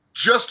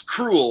just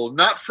cruel,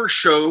 not for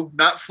show,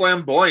 not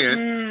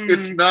flamboyant.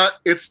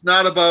 It's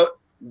not about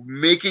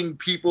making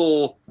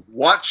people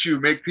watch you,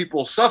 make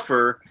people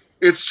suffer.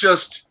 It's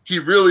just he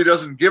really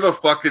doesn't give a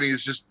fuck, and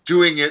he's just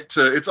doing it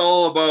it's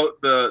all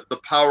about the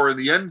power and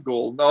the end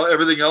goal.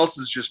 Everything else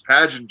is just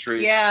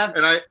pageantry. Yeah.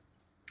 And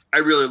I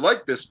really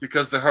like this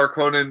because the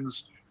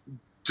Harkonnens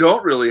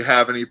don't really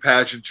have any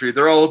pageantry.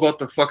 They're all about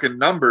the fucking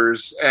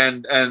numbers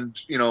and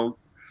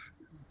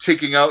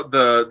taking out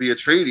the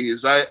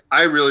Atreides.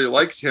 I really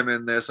liked him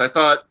in this. I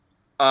thought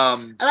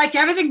I liked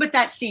everything but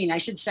that scene, I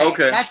should say.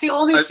 Okay. That's the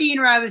only scene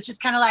where I was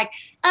just kind of like,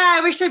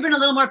 I wish there'd been a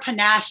little more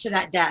panache to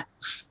that death.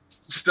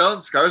 Stellan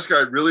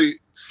Skarsgård really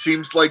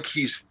seems like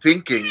he's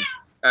thinking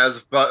as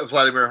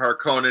Vladimir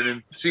Harkonnen,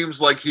 and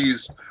seems like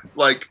he's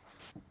like,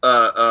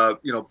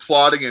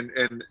 plotting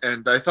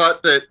and I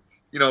thought that,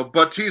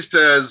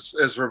 Bautista as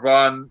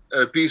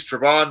Beast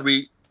Ravan,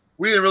 we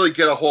didn't really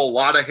get a whole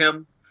lot of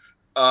him.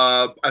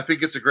 I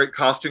think it's a great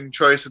costume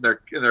choice, and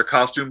their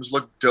costumes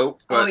look dope.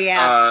 But,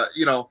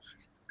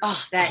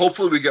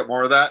 hopefully we get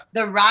more of that.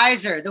 The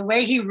riser, the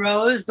way he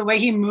rose, the way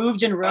he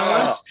moved and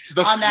rose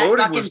on that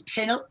fucking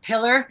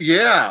pillar,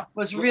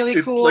 was really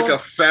cool. Like a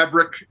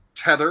fabric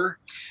tether.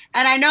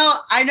 And I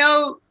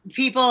know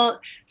people.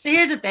 So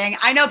here's the thing: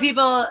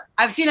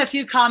 I've seen a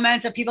few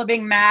comments of people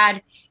being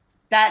mad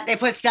that they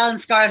put Stellan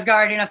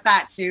Skarsgård in a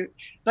fat suit,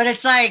 but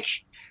it's like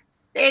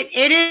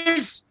it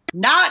is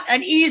not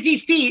an easy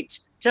feat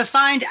to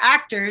find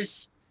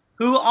actors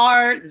who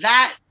are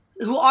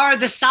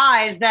the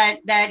size that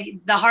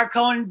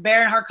the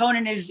Baron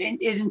Harkonnen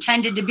is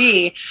intended to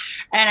be.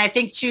 And I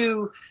think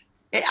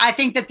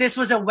that this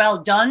was a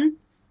well done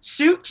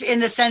suit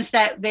in the sense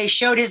that they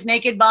showed his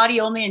naked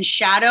body only in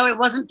shadow. It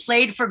wasn't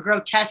played for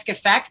grotesque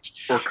effect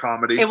or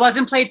comedy. It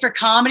wasn't played for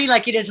comedy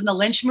like it is in the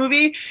Lynch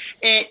movie.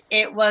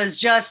 It was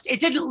just,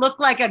 it didn't look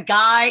like a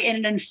guy in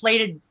an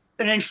inflated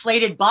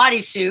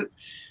bodysuit,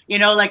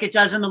 like it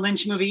does in the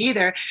Lynch movie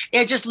either.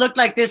 It just looked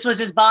like this was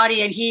his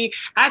body. And he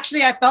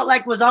actually, I felt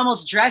like, was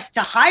almost dressed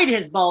to hide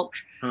his bulk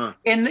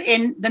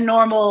in the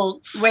normal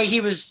way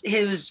he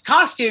was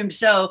costumed.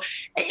 So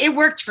it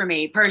worked for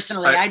me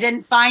personally. I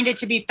didn't find it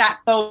to be fat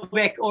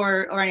phobic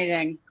or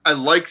anything. I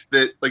liked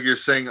that, like you're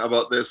saying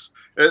about this,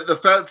 the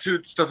fat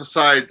suit stuff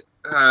aside,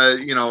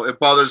 it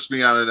bothers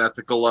me on an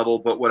ethical level,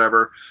 but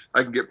whatever,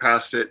 I can get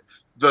past it.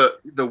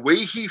 The way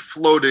he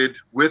floated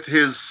with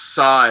his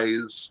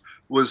size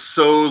was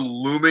so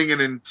looming and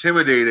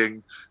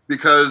intimidating,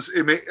 because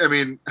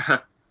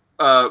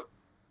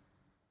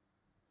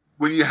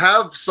when you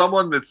have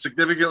someone that's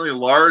significantly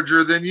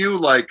larger than you,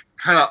 like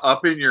kind of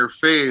up in your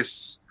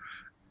face,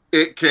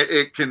 it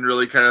can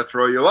really kind of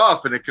throw you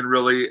off, and it can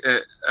really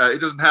it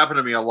doesn't happen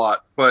to me a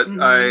lot, but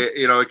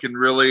it can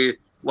really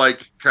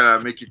like kind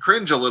of make you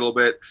cringe a little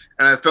bit.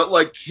 And I felt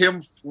like him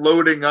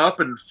floating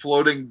up and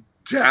floating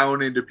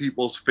down into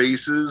people's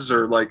faces,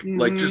 or like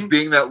just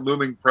being that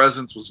looming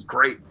presence was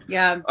great.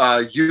 Yeah.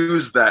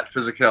 Use that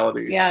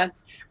physicality. Yeah.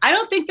 I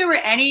don't think there were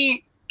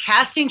any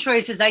casting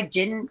choices I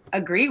didn't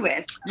agree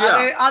with.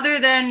 Yeah. Other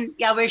than,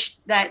 I wish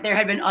that there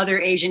had been other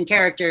Asian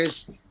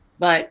characters,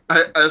 but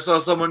I saw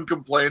someone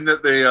complain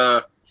that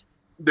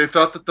they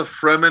thought that the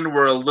Fremen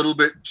were a little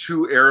bit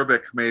too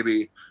Arabic,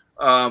 maybe,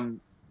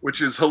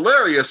 which is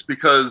hilarious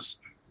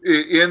because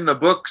in the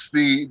books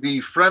the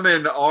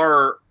Fremen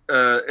are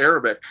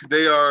Arabic.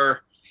 They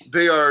are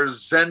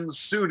Zen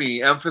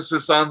Sunni,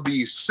 emphasis on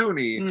the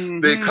Sunni. Mm-hmm.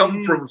 They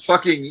come from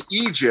fucking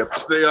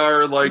Egypt. They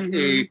are like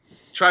a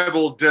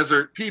tribal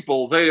desert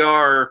people. They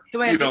are,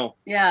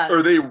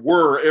 or they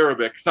were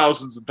Arabic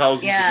thousands and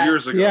thousands of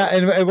years ago. Yeah,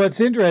 and what's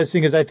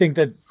interesting is I think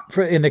that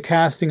in the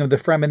casting of the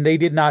Fremen, they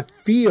did not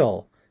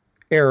feel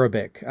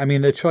Arabic. I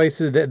mean, the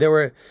choices that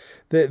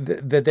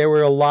there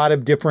were a lot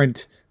of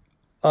different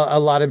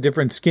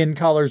skin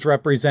colors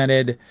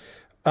represented.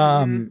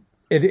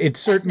 It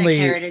certainly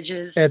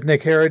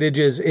ethnic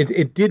heritages.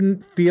 It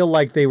didn't feel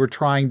like they were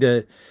trying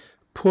to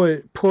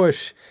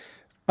push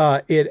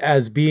it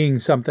as being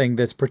something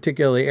that's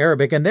particularly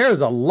Arabic. And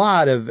there's a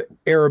lot of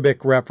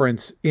Arabic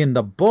reference in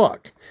the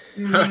book,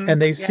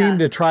 and they seem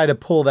to try to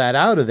pull that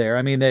out of there.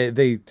 I mean,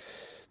 there's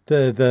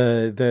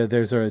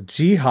a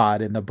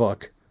jihad in the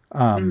book.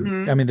 I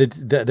mean,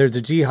 there's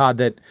a jihad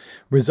that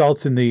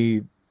results in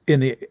the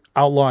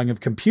outlawing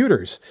of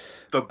computers.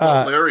 The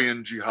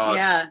Bulgarian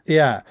jihad.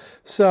 Yeah.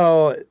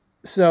 So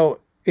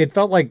it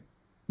felt like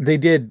they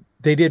did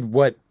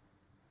what,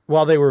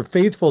 while they were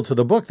faithful to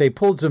the book, they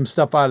pulled some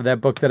stuff out of that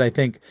book that I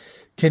think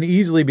can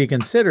easily be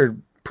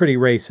considered pretty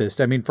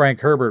racist. I mean,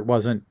 Frank Herbert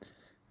wasn't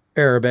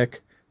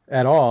Arabic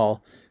at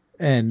all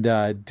and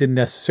didn't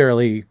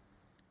necessarily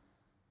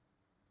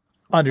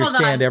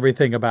understand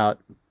everything about.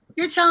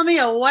 You're telling me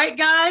a white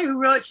guy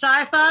who wrote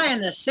sci-fi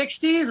in the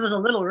 60s was a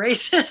little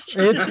racist?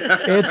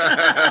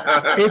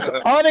 It's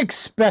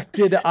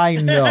unexpected. I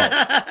know.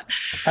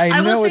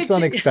 I know it's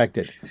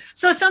unexpected.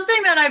 So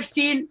something that I've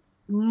seen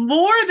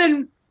more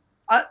than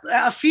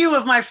a few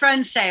of my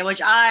friends say,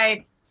 which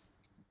I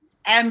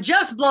am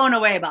just blown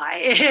away by,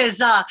 is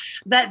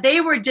that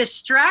they were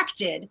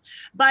distracted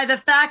by the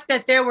fact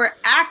that there were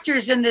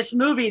actors in this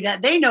movie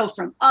that they know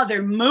from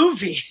other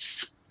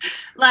movies.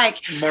 Like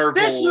Marvel,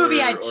 this movie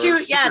had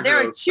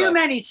there are too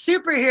many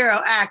stuff. superhero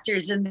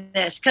actors in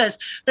this,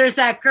 because there's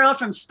that girl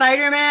from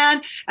Spider-Man,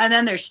 and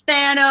then there's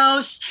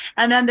Thanos,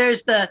 and then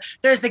there's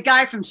the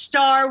guy from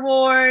Star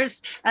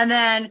Wars, and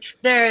then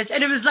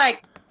and it was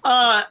like,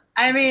 I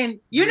mean,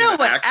 you know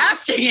what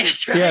acting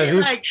is, right? Yeah,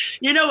 like,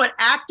 you know what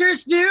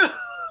actors do?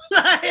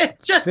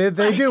 It's just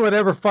they do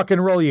whatever fucking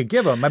role you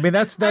give them. I mean,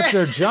 that's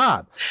their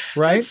job,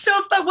 right? It's so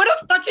fun. What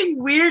a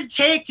fucking weird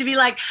take to be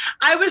like,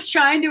 I was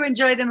trying to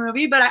enjoy the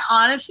movie, but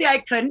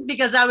I couldn't,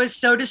 because I was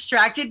so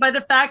distracted by the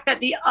fact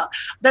that the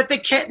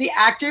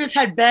actors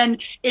had been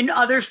in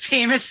other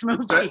famous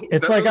movies.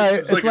 It's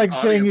like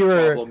saying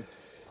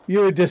you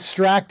were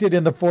distracted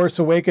in The Force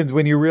Awakens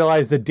when you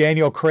realized that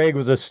Daniel Craig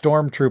was a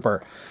stormtrooper.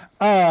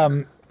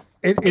 I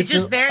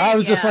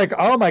was just like,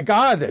 oh my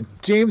God,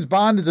 James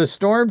Bond is a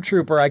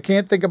stormtrooper. I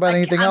can't think about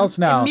anything else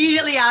now.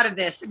 Immediately out of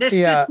this. This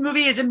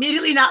movie is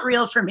immediately not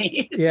real for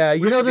me. Yeah,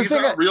 These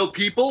aren't real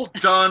people.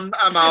 Done.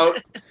 I'm out.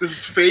 This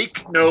is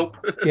fake. Nope.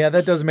 Yeah,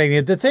 that doesn't make me.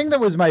 The thing that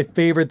was my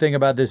favorite thing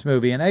about this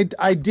movie, and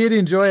I did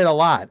enjoy it a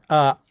lot.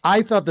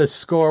 I thought the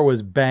score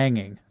was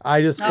banging.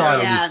 I just thought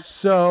it was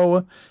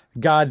so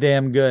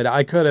goddamn good.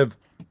 I could have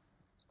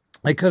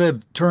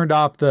turned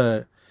off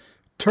the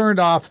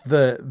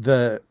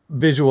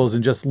visuals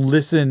and just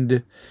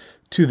listened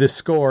to the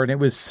score, and it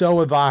was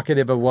so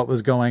evocative of what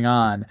was going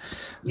on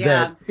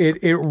that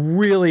it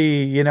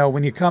really,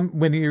 when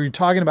you're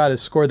talking about a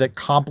score that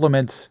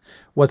complements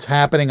what's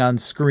happening on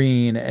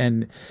screen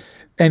and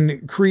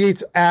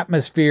creates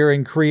atmosphere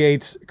and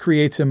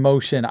creates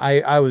emotion.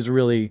 I was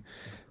really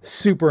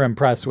super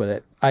impressed with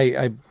it.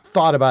 I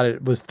thought about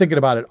it, was thinking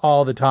about it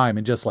all the time,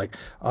 and just like,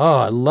 oh,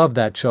 I love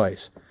that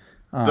choice.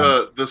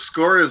 The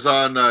score is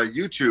on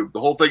YouTube. The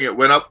whole thing, it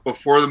went up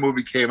before the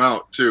movie came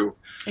out too.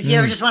 If you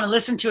ever just want to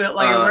listen to it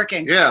while you're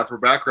working. Yeah, for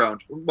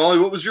background. Molly,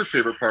 what was your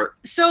favorite part?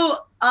 So,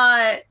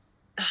 I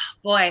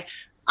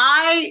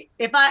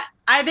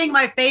think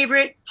my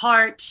favorite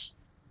part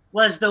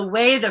was the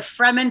way the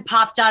Fremen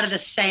popped out of the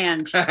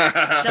sand to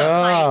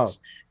fight.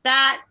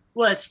 That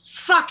was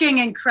fucking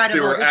incredible.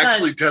 They were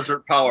actually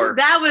desert power.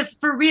 That was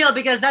for real,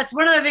 because that's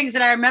one of the things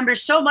that I remember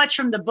so much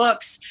from the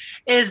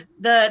books is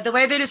the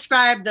way they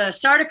describe the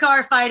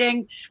Sardaukar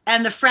fighting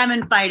and the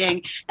Fremen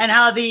fighting, and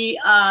how the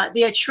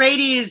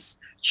Atreides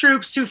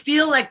troops who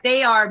feel like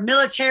they are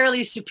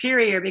militarily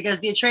superior because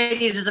the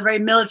Atreides is a very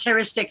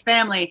militaristic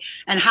family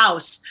and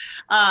house.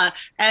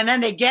 And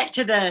then they get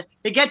to the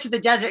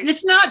desert, and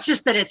it's not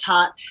just that it's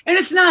hot, and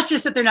it's not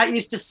just that they're not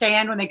used to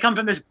sand when they come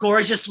from this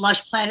gorgeous,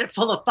 lush planet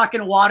full of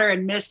fucking water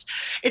and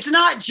mist. It's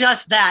not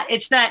just that.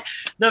 It's that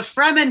the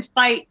Fremen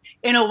fight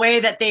in a way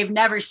that they've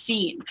never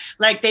seen.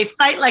 Like they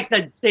fight like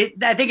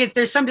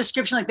there's some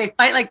description like they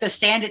fight like the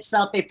sand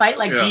itself. They fight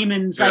like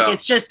demons. Like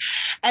it's just,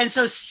 and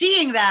so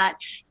seeing that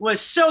was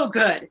so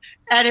good,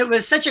 and it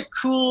was such a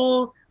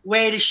cool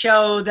way to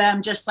show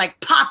them just like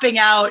popping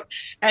out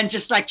and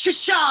just like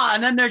cha-cha,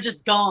 and then they're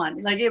just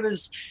gone. Like it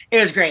was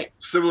great.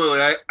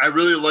 Similarly, I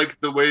really liked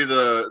the way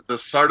the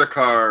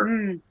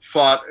Sardaukar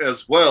fought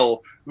as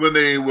well, when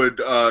they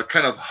would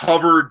kind of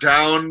hover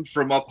down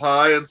from up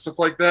high and stuff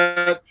like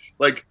that.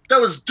 Like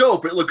that was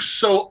dope. It looked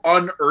so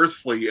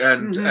unearthly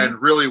and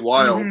really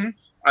wild.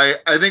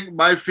 I think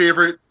my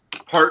favorite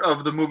part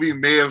of the movie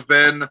may have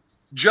been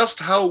just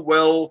how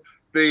well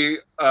they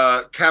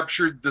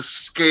captured the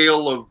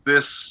scale of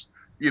this,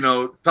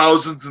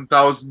 thousands and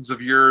thousands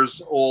of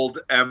years old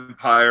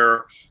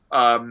empire.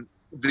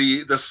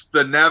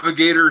 The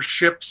navigator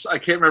ships, I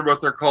can't remember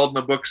what they're called in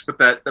the books, but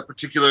that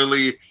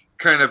particularly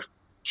kind of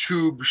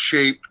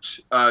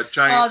tube-shaped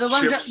giant the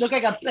ones ships. that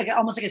look like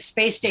almost like a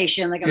space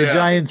station, like the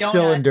giant donut.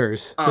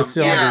 cylinders. The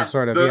cylinders,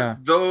 sort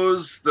of.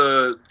 Those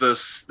the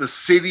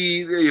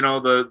city,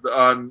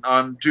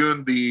 on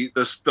Dune,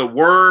 the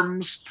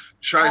worms.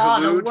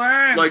 The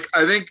worms. Like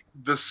I think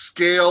the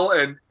scale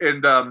and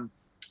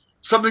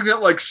something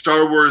that like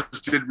Star Wars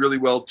did really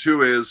well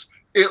too is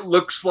it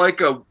looks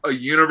like a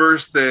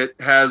universe that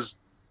has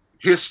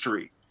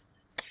history.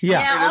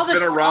 Yeah, and it's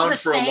been around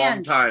for a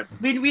long time.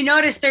 We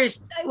noticed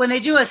when they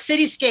do a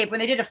cityscape,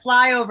 when they did a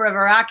flyover of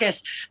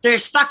Arrakis,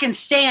 there's fucking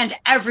sand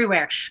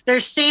everywhere.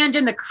 There's sand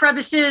in the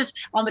crevices,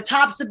 on the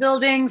tops of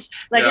buildings.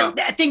 Like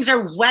things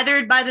are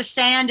weathered by the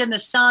sand and the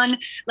sun.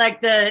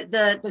 Like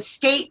the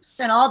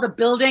scapes and all the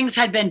buildings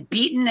had been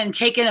beaten and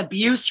taken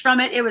abuse from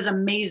it. It was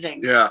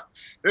amazing. Yeah.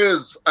 It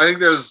is. I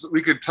think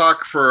we could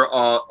talk for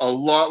a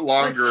lot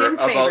longer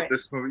about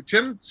this movie.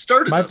 Tim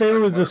started. My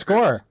favorite was the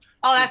score.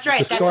 Oh, that's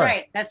right.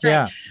 That's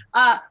right.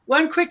 Yeah.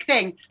 One quick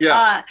thing.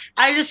 Yeah.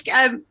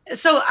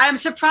 I'm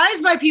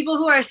surprised by people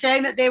who are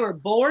saying that they were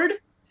bored.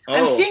 Oh.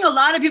 I'm seeing a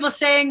lot of people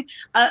saying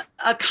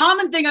a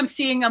common thing I'm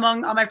seeing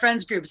among all my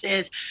friends groups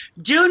is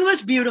Dune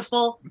was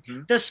beautiful.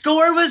 The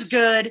score was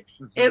good,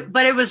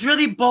 but it was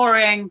really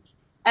boring.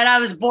 And I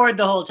was bored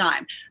the whole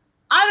time.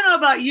 I don't know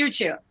about you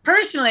two.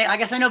 Personally, I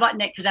guess I know about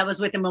Nick because I was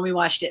with him when we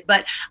watched it,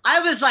 but I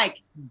was like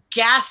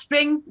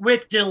gasping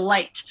with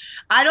delight.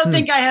 I don't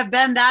think I have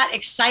been that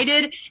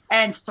excited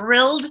and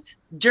thrilled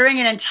during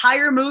an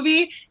entire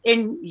movie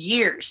in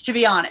years, to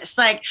be honest.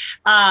 Like,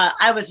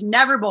 I was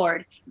never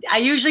bored. I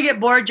usually get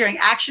bored during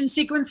action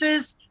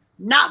sequences.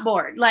 Not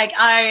bored. Like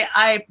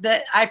I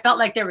felt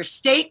like there were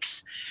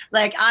stakes.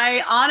 Like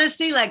I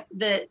honestly like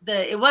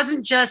it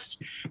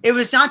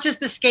was not just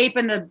the scape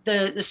and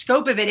the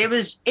scope of it. It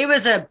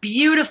was a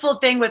beautiful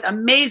thing with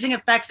amazing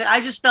effects that I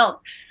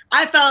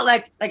felt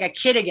like a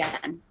kid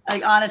again.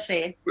 Like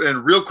honestly.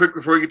 And real quick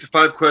before we get to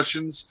 5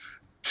 questions,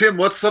 Tim,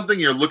 what's something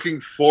you're looking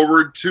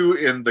forward to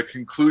in the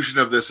conclusion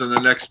of this in the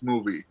next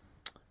movie?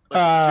 Like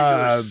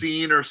a particular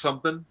scene or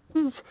something?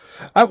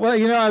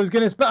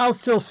 I'll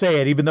still say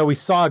it, even though we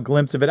saw a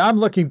glimpse of it. I'm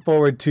looking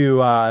forward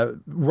to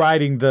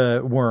riding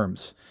the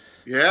worms.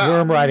 Yeah.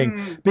 Worm riding.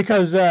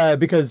 Because I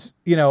did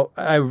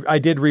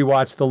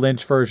rewatch the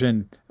Lynch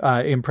version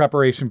in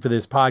preparation for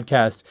this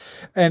podcast.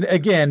 And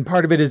again,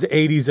 part of it is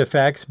 80s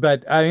effects,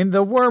 but I mean,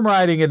 the worm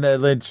riding in the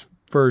Lynch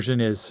version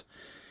it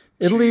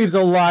leaves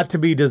a lot to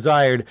be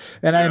desired.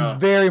 And I'm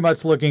very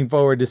much looking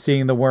forward to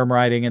seeing the worm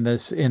riding in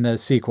the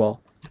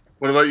sequel.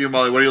 What about you,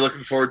 Molly? What are you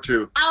looking forward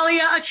to?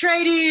 Alia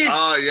Atreides.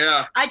 Oh,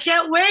 yeah. I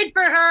can't wait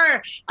for her.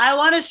 I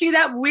want to see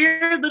that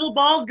weird little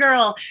bald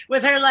girl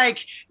with her,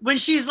 like, when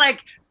she's,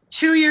 like,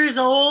 2 years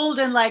old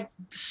and, like,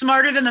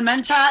 smarter than the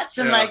Mentats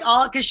and, like,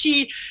 all, because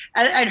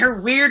and her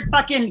weird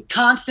fucking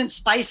constant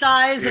spice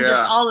eyes and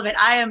just all of it.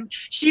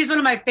 She's one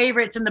of my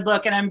favorites in the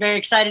book, and I'm very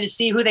excited to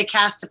see who they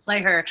cast to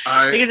play her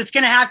because it's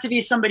going to have to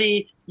be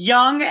somebody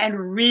young and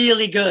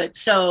really good.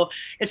 So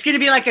it's going to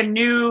be like I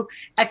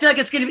feel like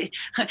it's going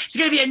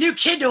to be a new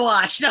kid to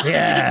watch. No,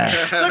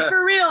 but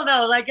for real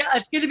though, like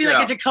it's going to be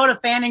like a Dakota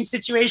Fanning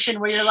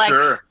situation where you're like,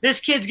 this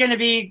kid's going to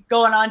be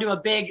going on to a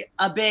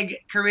big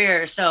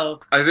career. So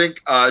I think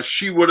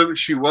she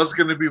was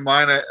going to be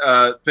mine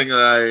thing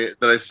that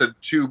I said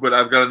too, but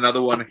I've got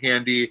another one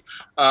handy.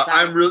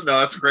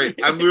 That's great.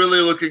 I'm really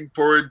looking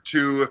forward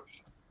to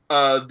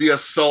the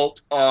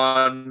assault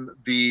on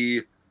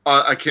the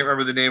I can't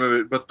remember the name of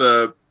it, but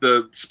the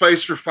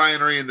spice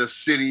refinery in the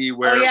city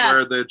where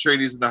the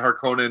Atreides and the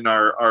Harkonnen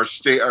are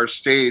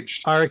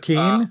staged.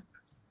 Arrakeen?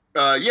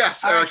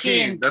 Yes,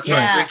 Arrakeen. That's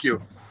right. Thank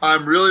you.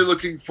 I'm really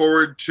looking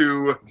forward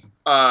to.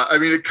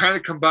 It kind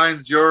of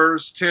combines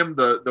yours, Tim,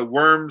 the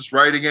worms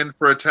riding in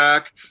for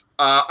attack.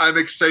 I'm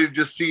excited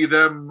to see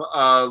them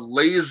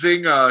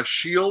lasing a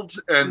shield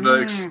and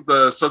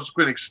the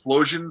subsequent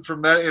explosion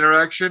from that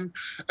interaction.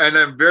 And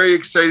I'm very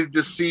excited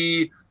to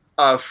see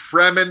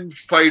Fremen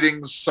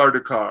fighting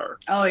Sardaukar.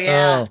 Oh,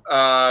 yeah.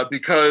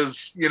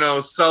 Because,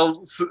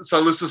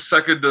 Salusa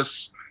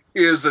Secundus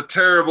is a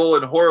terrible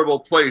and horrible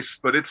place,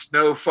 but it's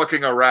no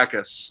fucking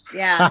Arrakis.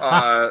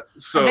 Yeah.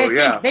 So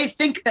they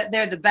think that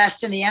they're the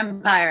best in the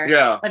Empire.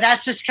 Yeah. But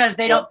that's just because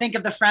they don't think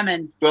of the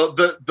Fremen. Well,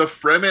 the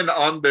Fremen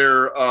on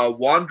their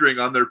wandering,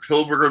 on their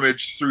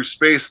pilgrimage through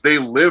space, they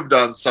lived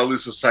on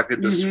Salusa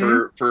Secundus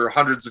for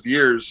hundreds of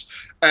years.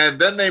 And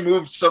then they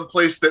moved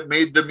someplace that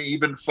made them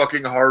even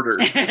fucking harder.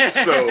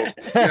 So,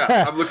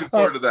 yeah, I'm looking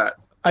forward to that.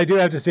 I do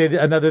have to say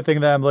another thing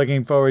that I'm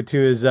looking forward to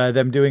is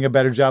them doing a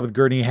better job with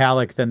Gurney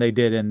Halleck than they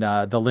did in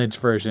the Lynch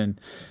version.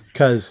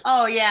 Because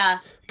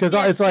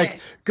it's like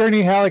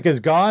Gurney Halleck is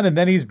gone and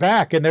then he's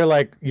back, and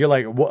you're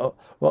like,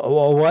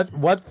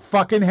 what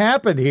fucking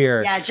happened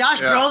here? Yeah,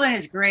 Josh Brolin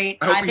is great.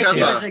 I think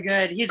he's a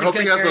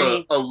good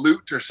Gurney. A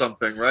lute or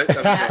something, right?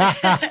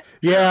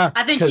 Yeah.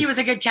 I think he was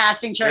a good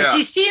casting choice. Yeah.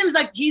 He seems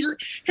like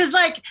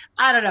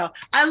I don't know.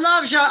 I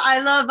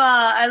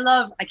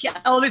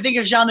only think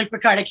of Jean-Luc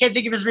Picard. I can't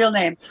think of his real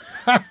name.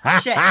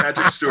 Shit.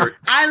 Patrick Stewart.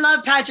 I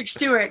love Patrick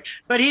Stewart,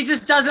 but he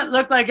just doesn't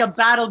look like a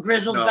battle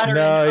grizzled veteran.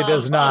 No, he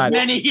does not.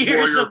 Many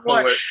years of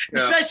war. Yeah.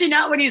 Especially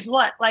not when he's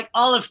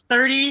all of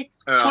 30,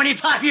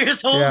 25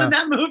 years old in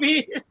that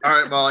movie. All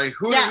right, Molly,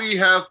 who do we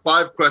have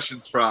 5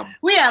 questions from?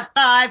 We have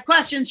 5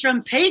 questions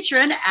from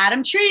patron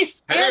Adam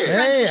Treese.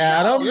 Hey,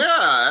 Adam. Yeah,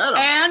 Adam.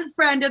 And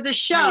friend of the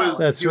show.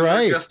 That's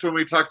right. Just when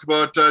we talked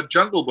about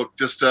Jungle Book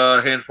just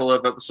a handful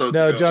of episodes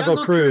ago. Jungle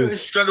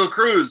Cruise. Jungle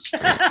Cruise.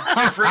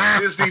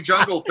 Different Disney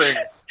jungle thing.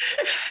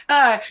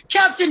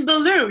 Captain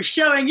Baloo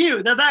showing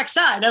you the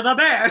backside of a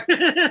bear.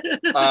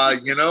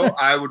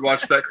 I would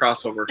watch that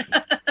crossover.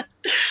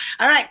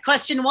 All right,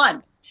 question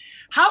 1.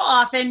 How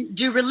often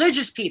do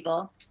religious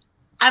people,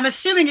 I'm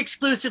assuming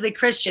exclusively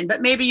Christian,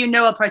 but maybe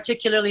a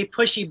particularly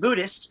pushy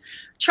Buddhist,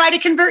 try to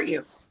convert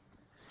you?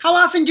 How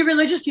often do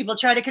religious people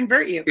try to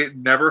convert you? It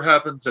never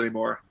happens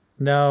anymore.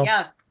 No.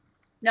 Yeah.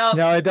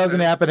 No, it doesn't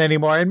happen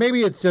anymore. And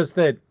maybe it's just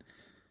that,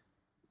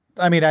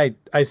 I mean,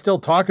 I still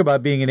talk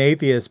about being an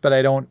atheist, but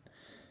I don't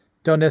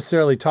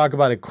necessarily talk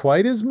about it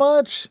quite as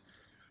much.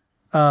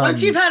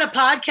 Once you've had a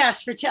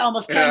podcast for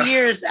almost 10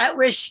 years, at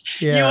which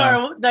you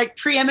are like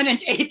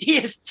preeminent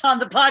atheists on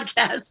the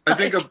podcast. I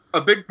think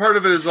a big part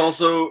of it is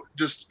also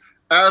just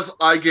as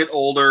I get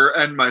older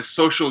and my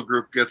social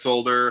group gets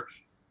older,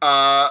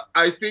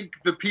 I think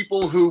the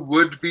people who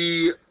would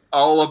be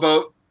all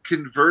about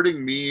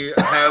converting me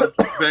have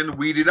been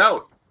weeded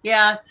out.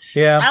 Yeah.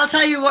 I'll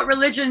tell you what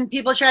religion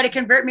people try to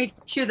convert me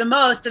to the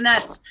most, and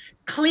that's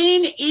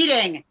clean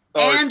eating.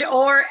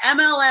 Or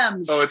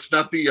MLMs. Oh, it's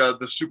not the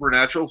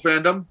supernatural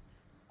fandom?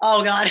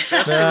 Oh, God.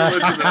 That's the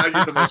religion that I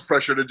get the most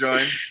pressure to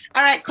join.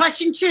 All right,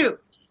 question 2.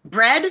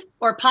 Bread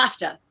or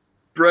pasta?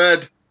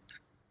 Bread.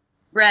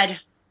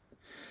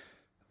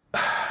 All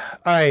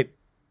right.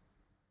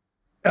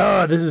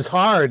 Oh, this is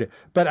hard.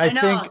 But I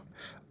think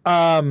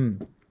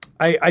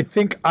I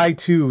think I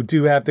too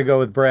do have to go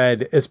with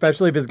bread,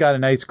 especially if it's got a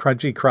nice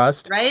crunchy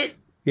crust. Right?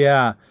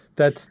 Yeah.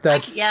 That's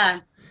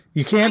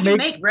you can't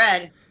make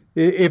bread.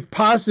 If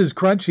pasta's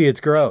crunchy, it's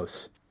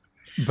gross.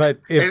 But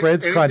if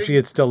bread's crunchy,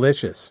 it's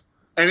delicious.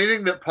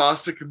 Anything that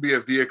pasta can be a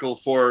vehicle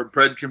for,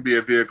 bread can be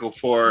a vehicle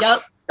for.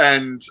 Yep.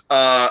 And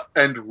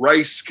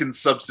rice can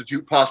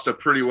substitute pasta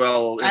pretty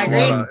well in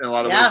a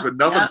lot of ways, but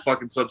nothing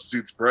fucking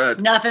substitutes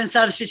bread. Nothing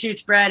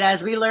substitutes bread,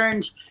 as we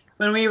learned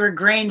when we were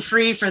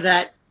grain-free for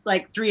that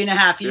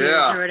 3.5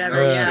 years or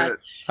whatever.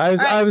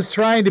 I was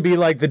trying to be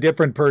like the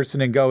different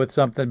person and go with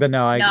something, but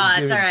no,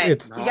 it's all right. You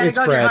gotta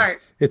go with your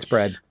heart. It's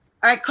bread.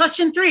 All right,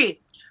 question 3.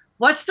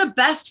 What's the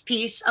best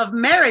piece of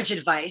marriage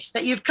advice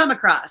that you've come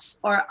across?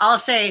 Or I'll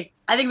say,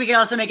 I think we can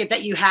also make it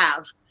that you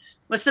have.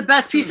 What's the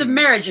best piece of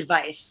marriage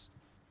advice?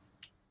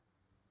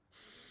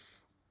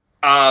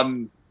 I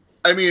mean,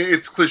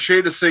 it's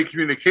cliche to say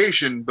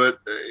communication, but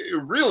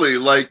really,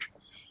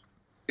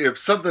 if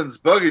something's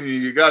bugging you,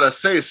 you gotta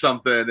say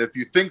something. If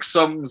you think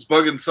something's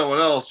bugging someone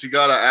else, you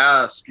gotta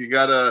ask. You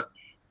gotta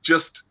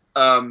just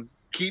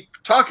keep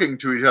talking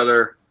to each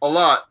other a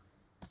lot.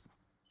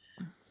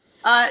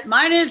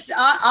 Mine is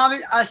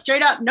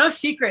straight up no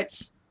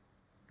secrets.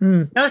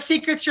 No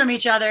secrets from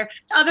each other,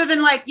 other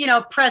than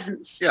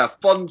presents. Yeah,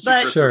 fun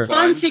secrets. Sure.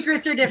 Fun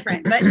secrets are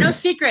different, but no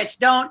secrets.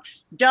 Don't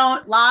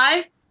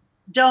lie.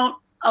 Don't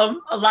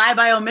lie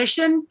by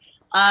omission.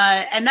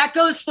 And that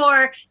goes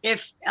for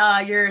if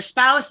your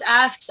spouse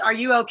asks, "Are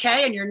you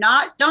okay?" and you're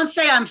not. Don't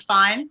say I'm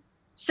fine.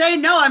 Say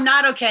no, I'm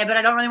not okay, but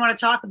I don't really want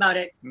to talk about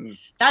it.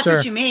 That's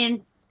what you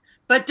mean.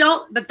 But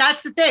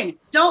that's the thing.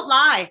 Don't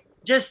lie.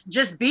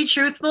 Just be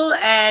truthful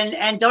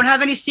and don't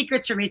have any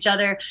secrets from each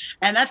other.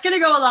 And that's going to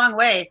go a long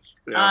way.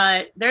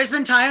 Yeah. There's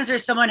been times where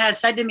someone has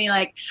said to me,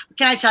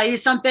 can I tell you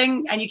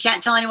something? And you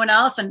can't tell anyone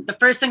else. And the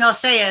first thing I'll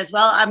say is,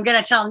 well, I'm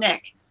going to tell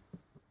Nick.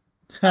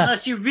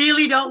 Unless you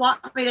really don't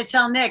want me to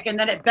tell Nick. And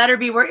then it better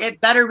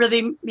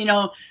really,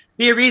 be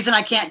be a reason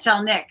I can't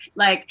tell Nick.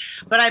 Like,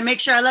 but I make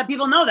sure I let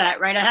people know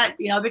that right ahead,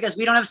 because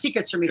we don't have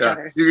secrets from each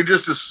other. You can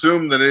just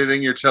assume that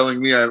anything you're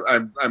telling me,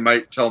 I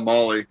might tell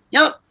Molly.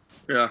 Yep.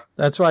 Yeah.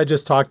 That's why I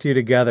just talked to you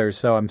together,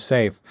 so I'm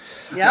safe.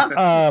 Yep.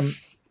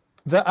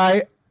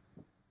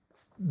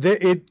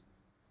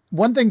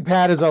 One thing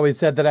Pat has always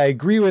said that I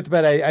agree with,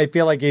 but I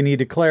feel like you need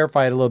to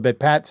clarify it a little bit.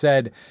 Pat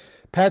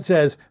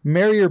says,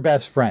 marry your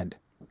best friend.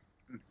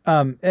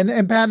 And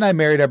Pat and I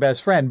married our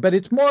best friend, but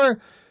it's more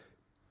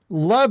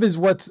love is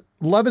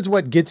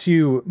what gets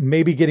you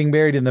maybe getting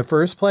married in the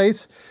first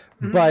place.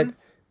 Mm-hmm. But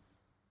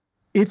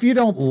if you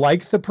don't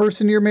like the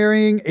person you're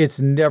marrying, it's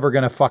never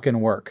going to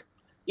fucking work.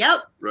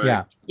 Yep. Right.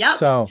 Yeah. Yep.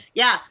 So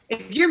yeah,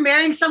 if you're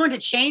marrying someone to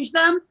change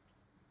them,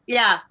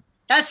 yeah.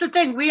 That's the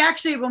thing. We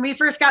actually, when we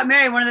first got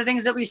married, one of the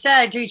things that we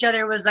said to each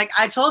other was like,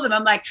 I told him,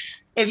 I'm like,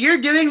 if you're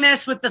doing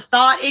this with the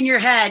thought in your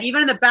head,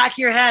 even in the back of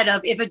your head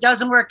of, if it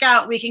doesn't work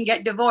out, we can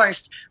get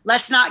divorced.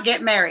 Let's not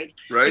get married.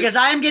 Right. Because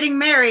I'm getting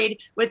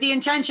married with the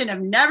intention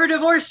of never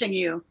divorcing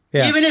you,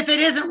 even if it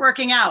isn't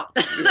working out.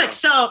 Like,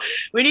 so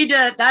we need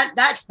to,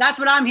 that's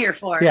what I'm here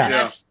for. Yeah. And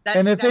that's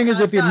and the thing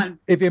is,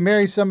 if you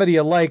marry somebody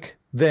you like,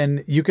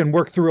 then you can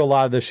work through a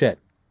lot of the shit.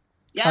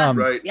 Yeah.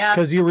 Right. Yeah.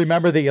 Because you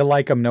remember that you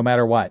like them no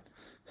matter what.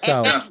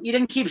 So and you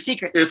didn't keep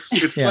secrets.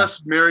 It's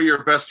less marry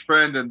your best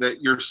friend and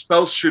that your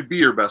spouse should be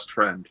your best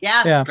friend.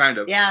 Yeah. Kind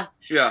of. Yeah.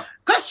 Yeah.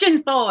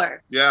 Question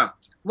 4. Yeah.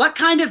 What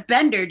kind of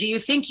bender do you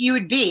think you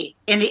would be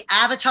in the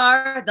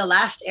Avatar: The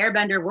Last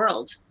Airbender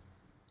world?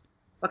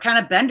 What kind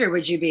of bender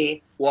would you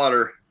be?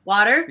 Water.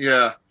 Water?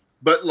 Yeah.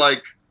 But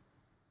like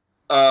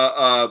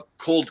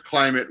cold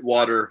climate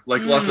water,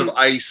 like lots of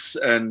ice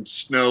and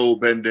snow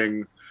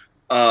bending.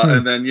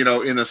 And then,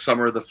 in the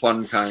summer, the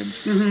fun kind.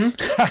 Mm-hmm.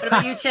 What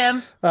about you,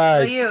 Tim? What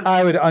about you?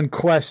 I would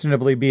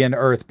unquestionably be an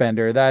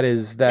earthbender. That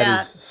is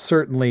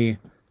certainly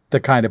the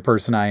kind of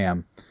person I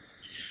am.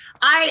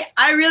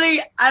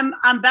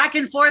 I'm back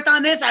and forth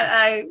on this.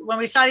 I when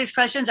we saw these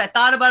questions, I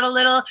thought about it a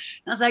little.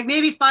 I was like,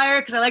 maybe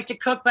fire because I like to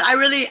cook, but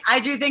I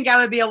do think I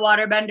would be a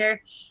waterbender.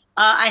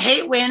 I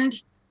hate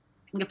wind.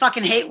 I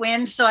fucking hate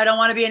wind, so I don't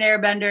want to be an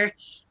airbender.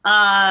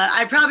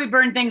 I'd probably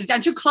burn things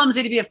down. Too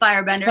clumsy to be a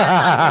firebender.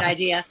 That's not a good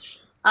idea.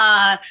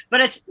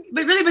 But it's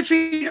really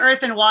between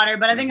earth and water.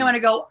 But I think I'm going to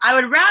go. I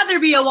would rather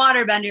be a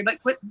waterbender, but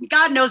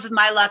God knows with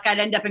my luck, I'd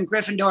end up in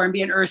Gryffindor and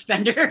be an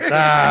earthbender.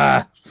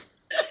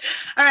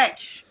 All right.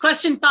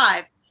 Question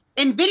 5.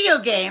 In video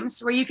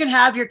games where you can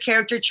have your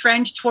character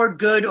trend toward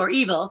good or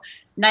evil,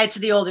 Knights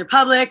of the Old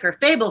Republic or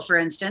Fable, for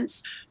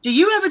instance, do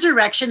you have a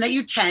direction that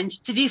you tend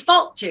to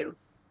default to?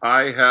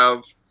 I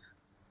have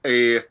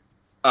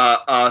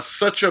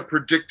such a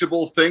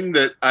predictable thing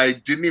that I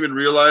didn't even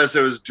realize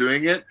I was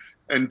doing it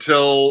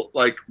until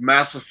like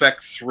Mass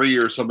Effect 3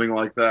 or something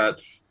like that.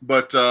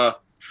 But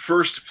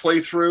first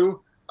playthrough,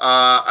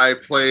 I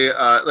play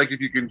like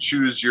if you can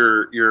choose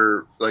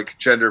your like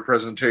gender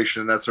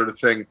presentation and that sort of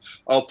thing.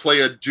 I'll play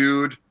a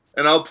dude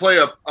and I'll play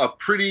a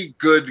pretty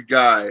good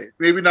guy.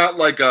 Maybe not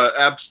like a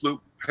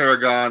absolute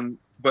paragon,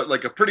 but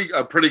like a pretty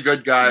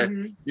good guy,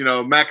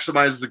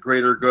 maximize the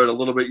greater good, a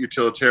little bit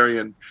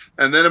utilitarian.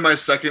 And then in my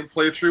second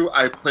playthrough,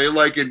 I play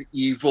like an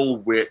evil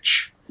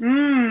witch.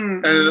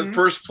 And in the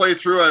first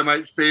playthrough, I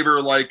might favor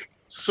like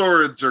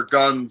swords or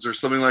guns or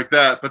something like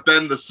that. But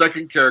then the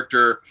second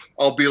character,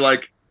 I'll be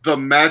like the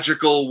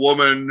magical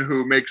woman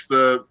who makes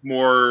the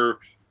more,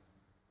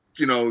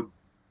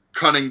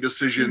 cunning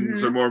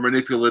decisions or more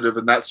manipulative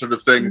and that sort of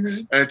thing.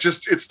 And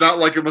it's not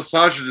like a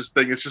misogynist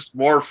thing. It's just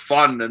more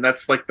fun. And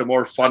that's like the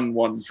more fun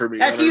one for me.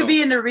 That's you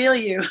being the real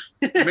you.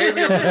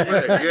 Maybe a little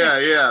bit.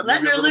 Yeah.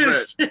 Letting her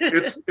loose.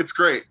 It's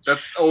great.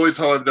 That's always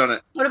how I've done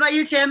it. What about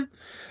you, Tim?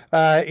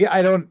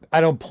 I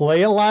don't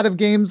play a lot of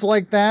games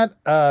like that.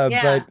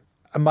 But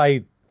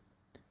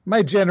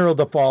my general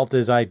default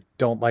is I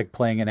don't like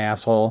playing an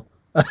asshole.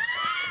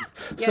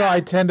 So I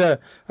tend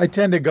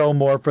to go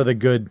more for the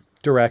good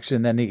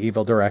direction than the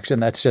evil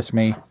direction. That's just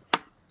me.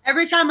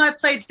 Every time I've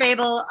played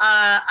Fable,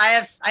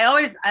 I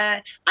always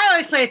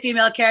play a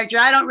female character.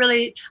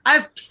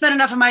 I've spent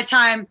enough of my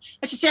time.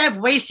 I should say I've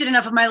wasted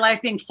enough of my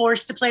life being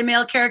forced to play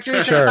male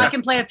characters. Sure. So if I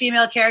can play a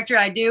female character,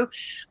 I do.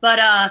 But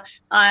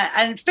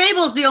and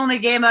Fable's the only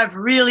game I've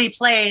really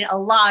played a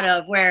lot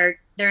of where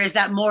there is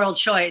that moral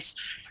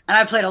choice. And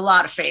I played a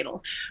lot of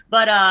Fable,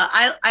 but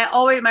I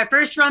always, my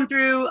first run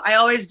through, I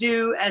always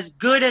do as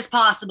good as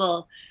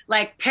possible,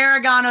 like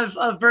paragon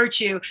of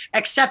virtue,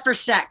 except for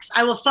sex.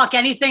 I will fuck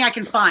anything I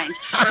can find.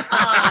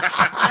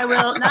 I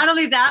will not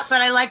only that,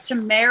 but I like to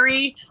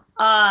marry.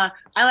 I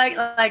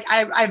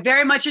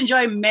very much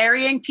enjoy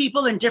marrying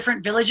people in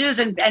different villages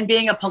and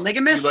being a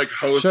polygamist. You like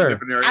hoes in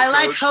different area codes? I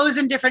like codes? hoes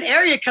in different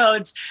area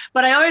codes,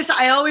 but I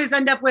always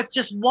end up with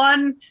just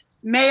one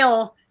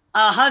male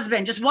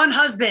husband, just one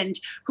husband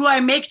who I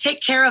make take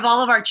care of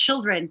all of our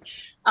children.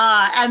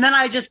 And then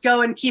I just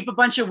go and keep a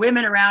bunch of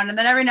women around. And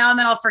then every now and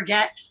then I'll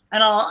forget.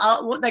 And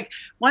I'll like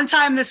one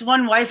time, this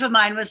one wife of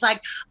mine was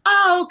like,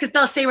 oh, because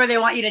they'll say where they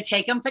want you to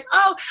take them. It's like,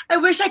 oh, I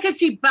wish I could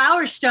see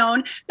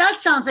Bowerstone. That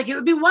sounds like it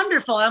would be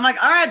wonderful. And I'm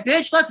like, all right,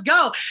 bitch, let's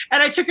go.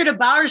 And I took her to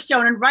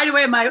Bowerstone. And right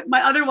away, my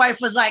other wife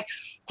was like,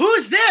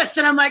 who's this?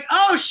 And I'm like,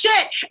 oh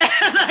shit.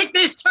 And like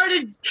they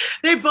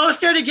both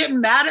started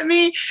getting mad at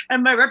me.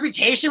 And my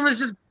reputation was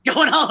just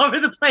going all over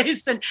the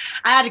place. And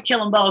I had to kill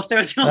them both. There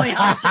was the only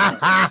option.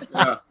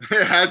 Yeah,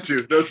 it had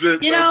to. That's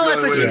it.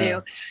 That's what you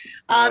do.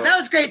 That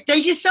was great.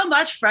 Thank you so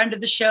much, friend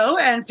of the show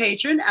and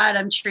patron,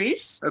 Adam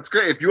Treese. That's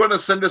great. If you want to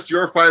send us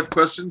your 5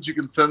 questions, you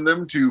can send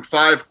them to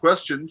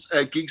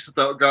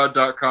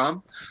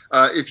 5questions@geekswithoutgod.com.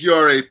 If you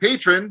are a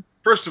patron,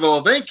 first of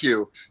all, thank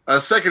you.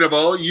 Second of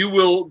all, you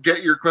will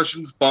get your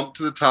questions bumped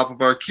to the top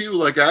of our queue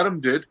like Adam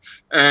did,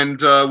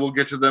 and we'll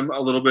get to them a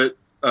little bit.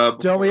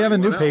 Don't we have a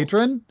new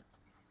patron?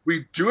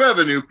 We do have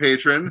a new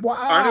patron. Wow.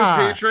 Our new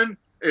patron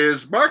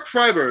is Mark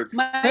Freiberg.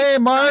 Hey,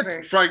 Mark.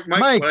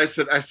 Mike. I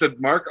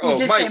said Mark.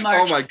 Oh, Mike. Mark.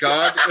 Oh, my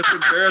God. That's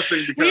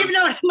embarrassing. Because we've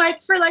known Mike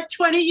for like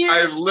 20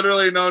 years. I've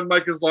literally known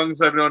Mike as long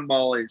as I've known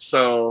Molly.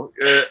 So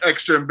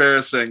extra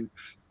embarrassing.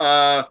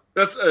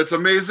 It's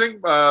amazing.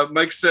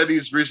 Mike said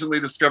he's recently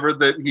discovered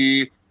that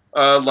he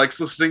likes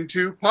listening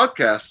to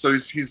podcasts, so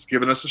he's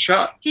given us a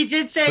shot. He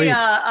did say,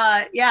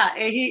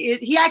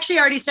 he actually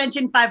already sent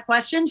in 5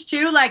 questions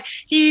too. Like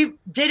he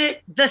did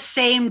it the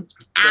same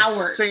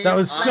hour. That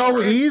was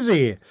so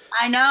easy.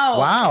 I know.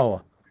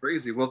 Wow.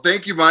 Crazy. Well,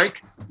 thank you,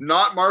 Mike.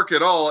 Not Mark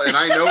at all, and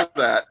I know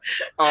that.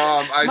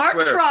 I Mark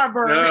swear.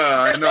 Freiberg.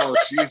 Yeah, I know.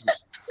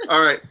 Jesus.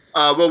 All right.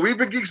 Well, we've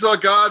been Geeks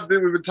About God.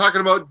 We've been talking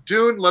about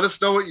Dune. Let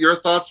us know what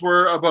your thoughts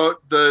were about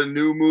the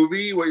new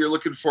movie, what you're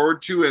looking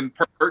forward to in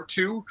part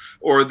 2,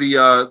 or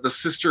the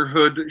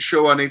Sisterhood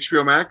show on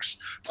HBO Max.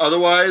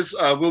 Otherwise,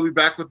 we'll be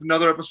back with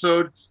another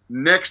episode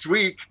next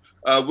week.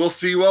 We'll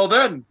see you all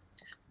then.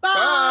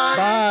 Bye.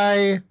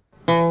 Bye.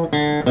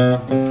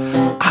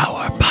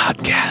 Our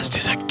podcast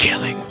is a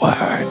killing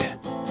word.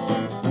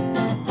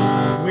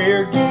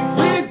 We're geeks,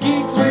 we're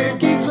geeks, we're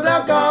geeks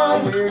without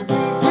God. We're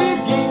geeks, we're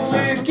geeks,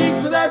 we're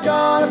geeks without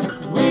God.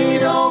 We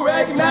don't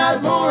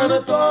recognize moral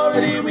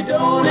authority. We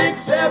don't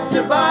accept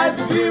divine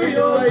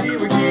superiority.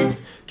 We're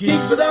geeks,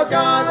 geeks without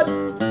God.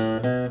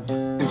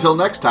 Until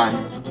next time,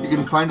 you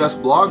can find us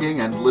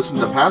blogging and listen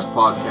to past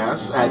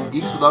podcasts at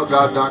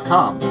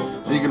geekswithoutgod.com.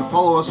 And you can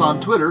follow us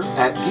on Twitter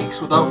at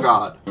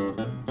geekswithoutgod.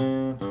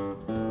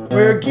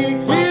 We're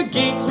geeks, we're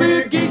geeks,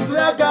 we're geeks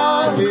without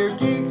God. We're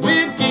geeks,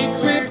 we're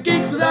geeks, we're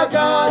geeks without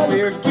God.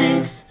 We're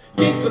geeks,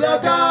 geeks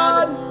without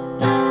God.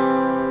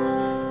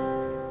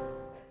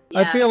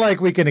 I feel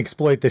like we can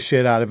exploit the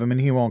shit out of him and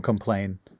he won't complain.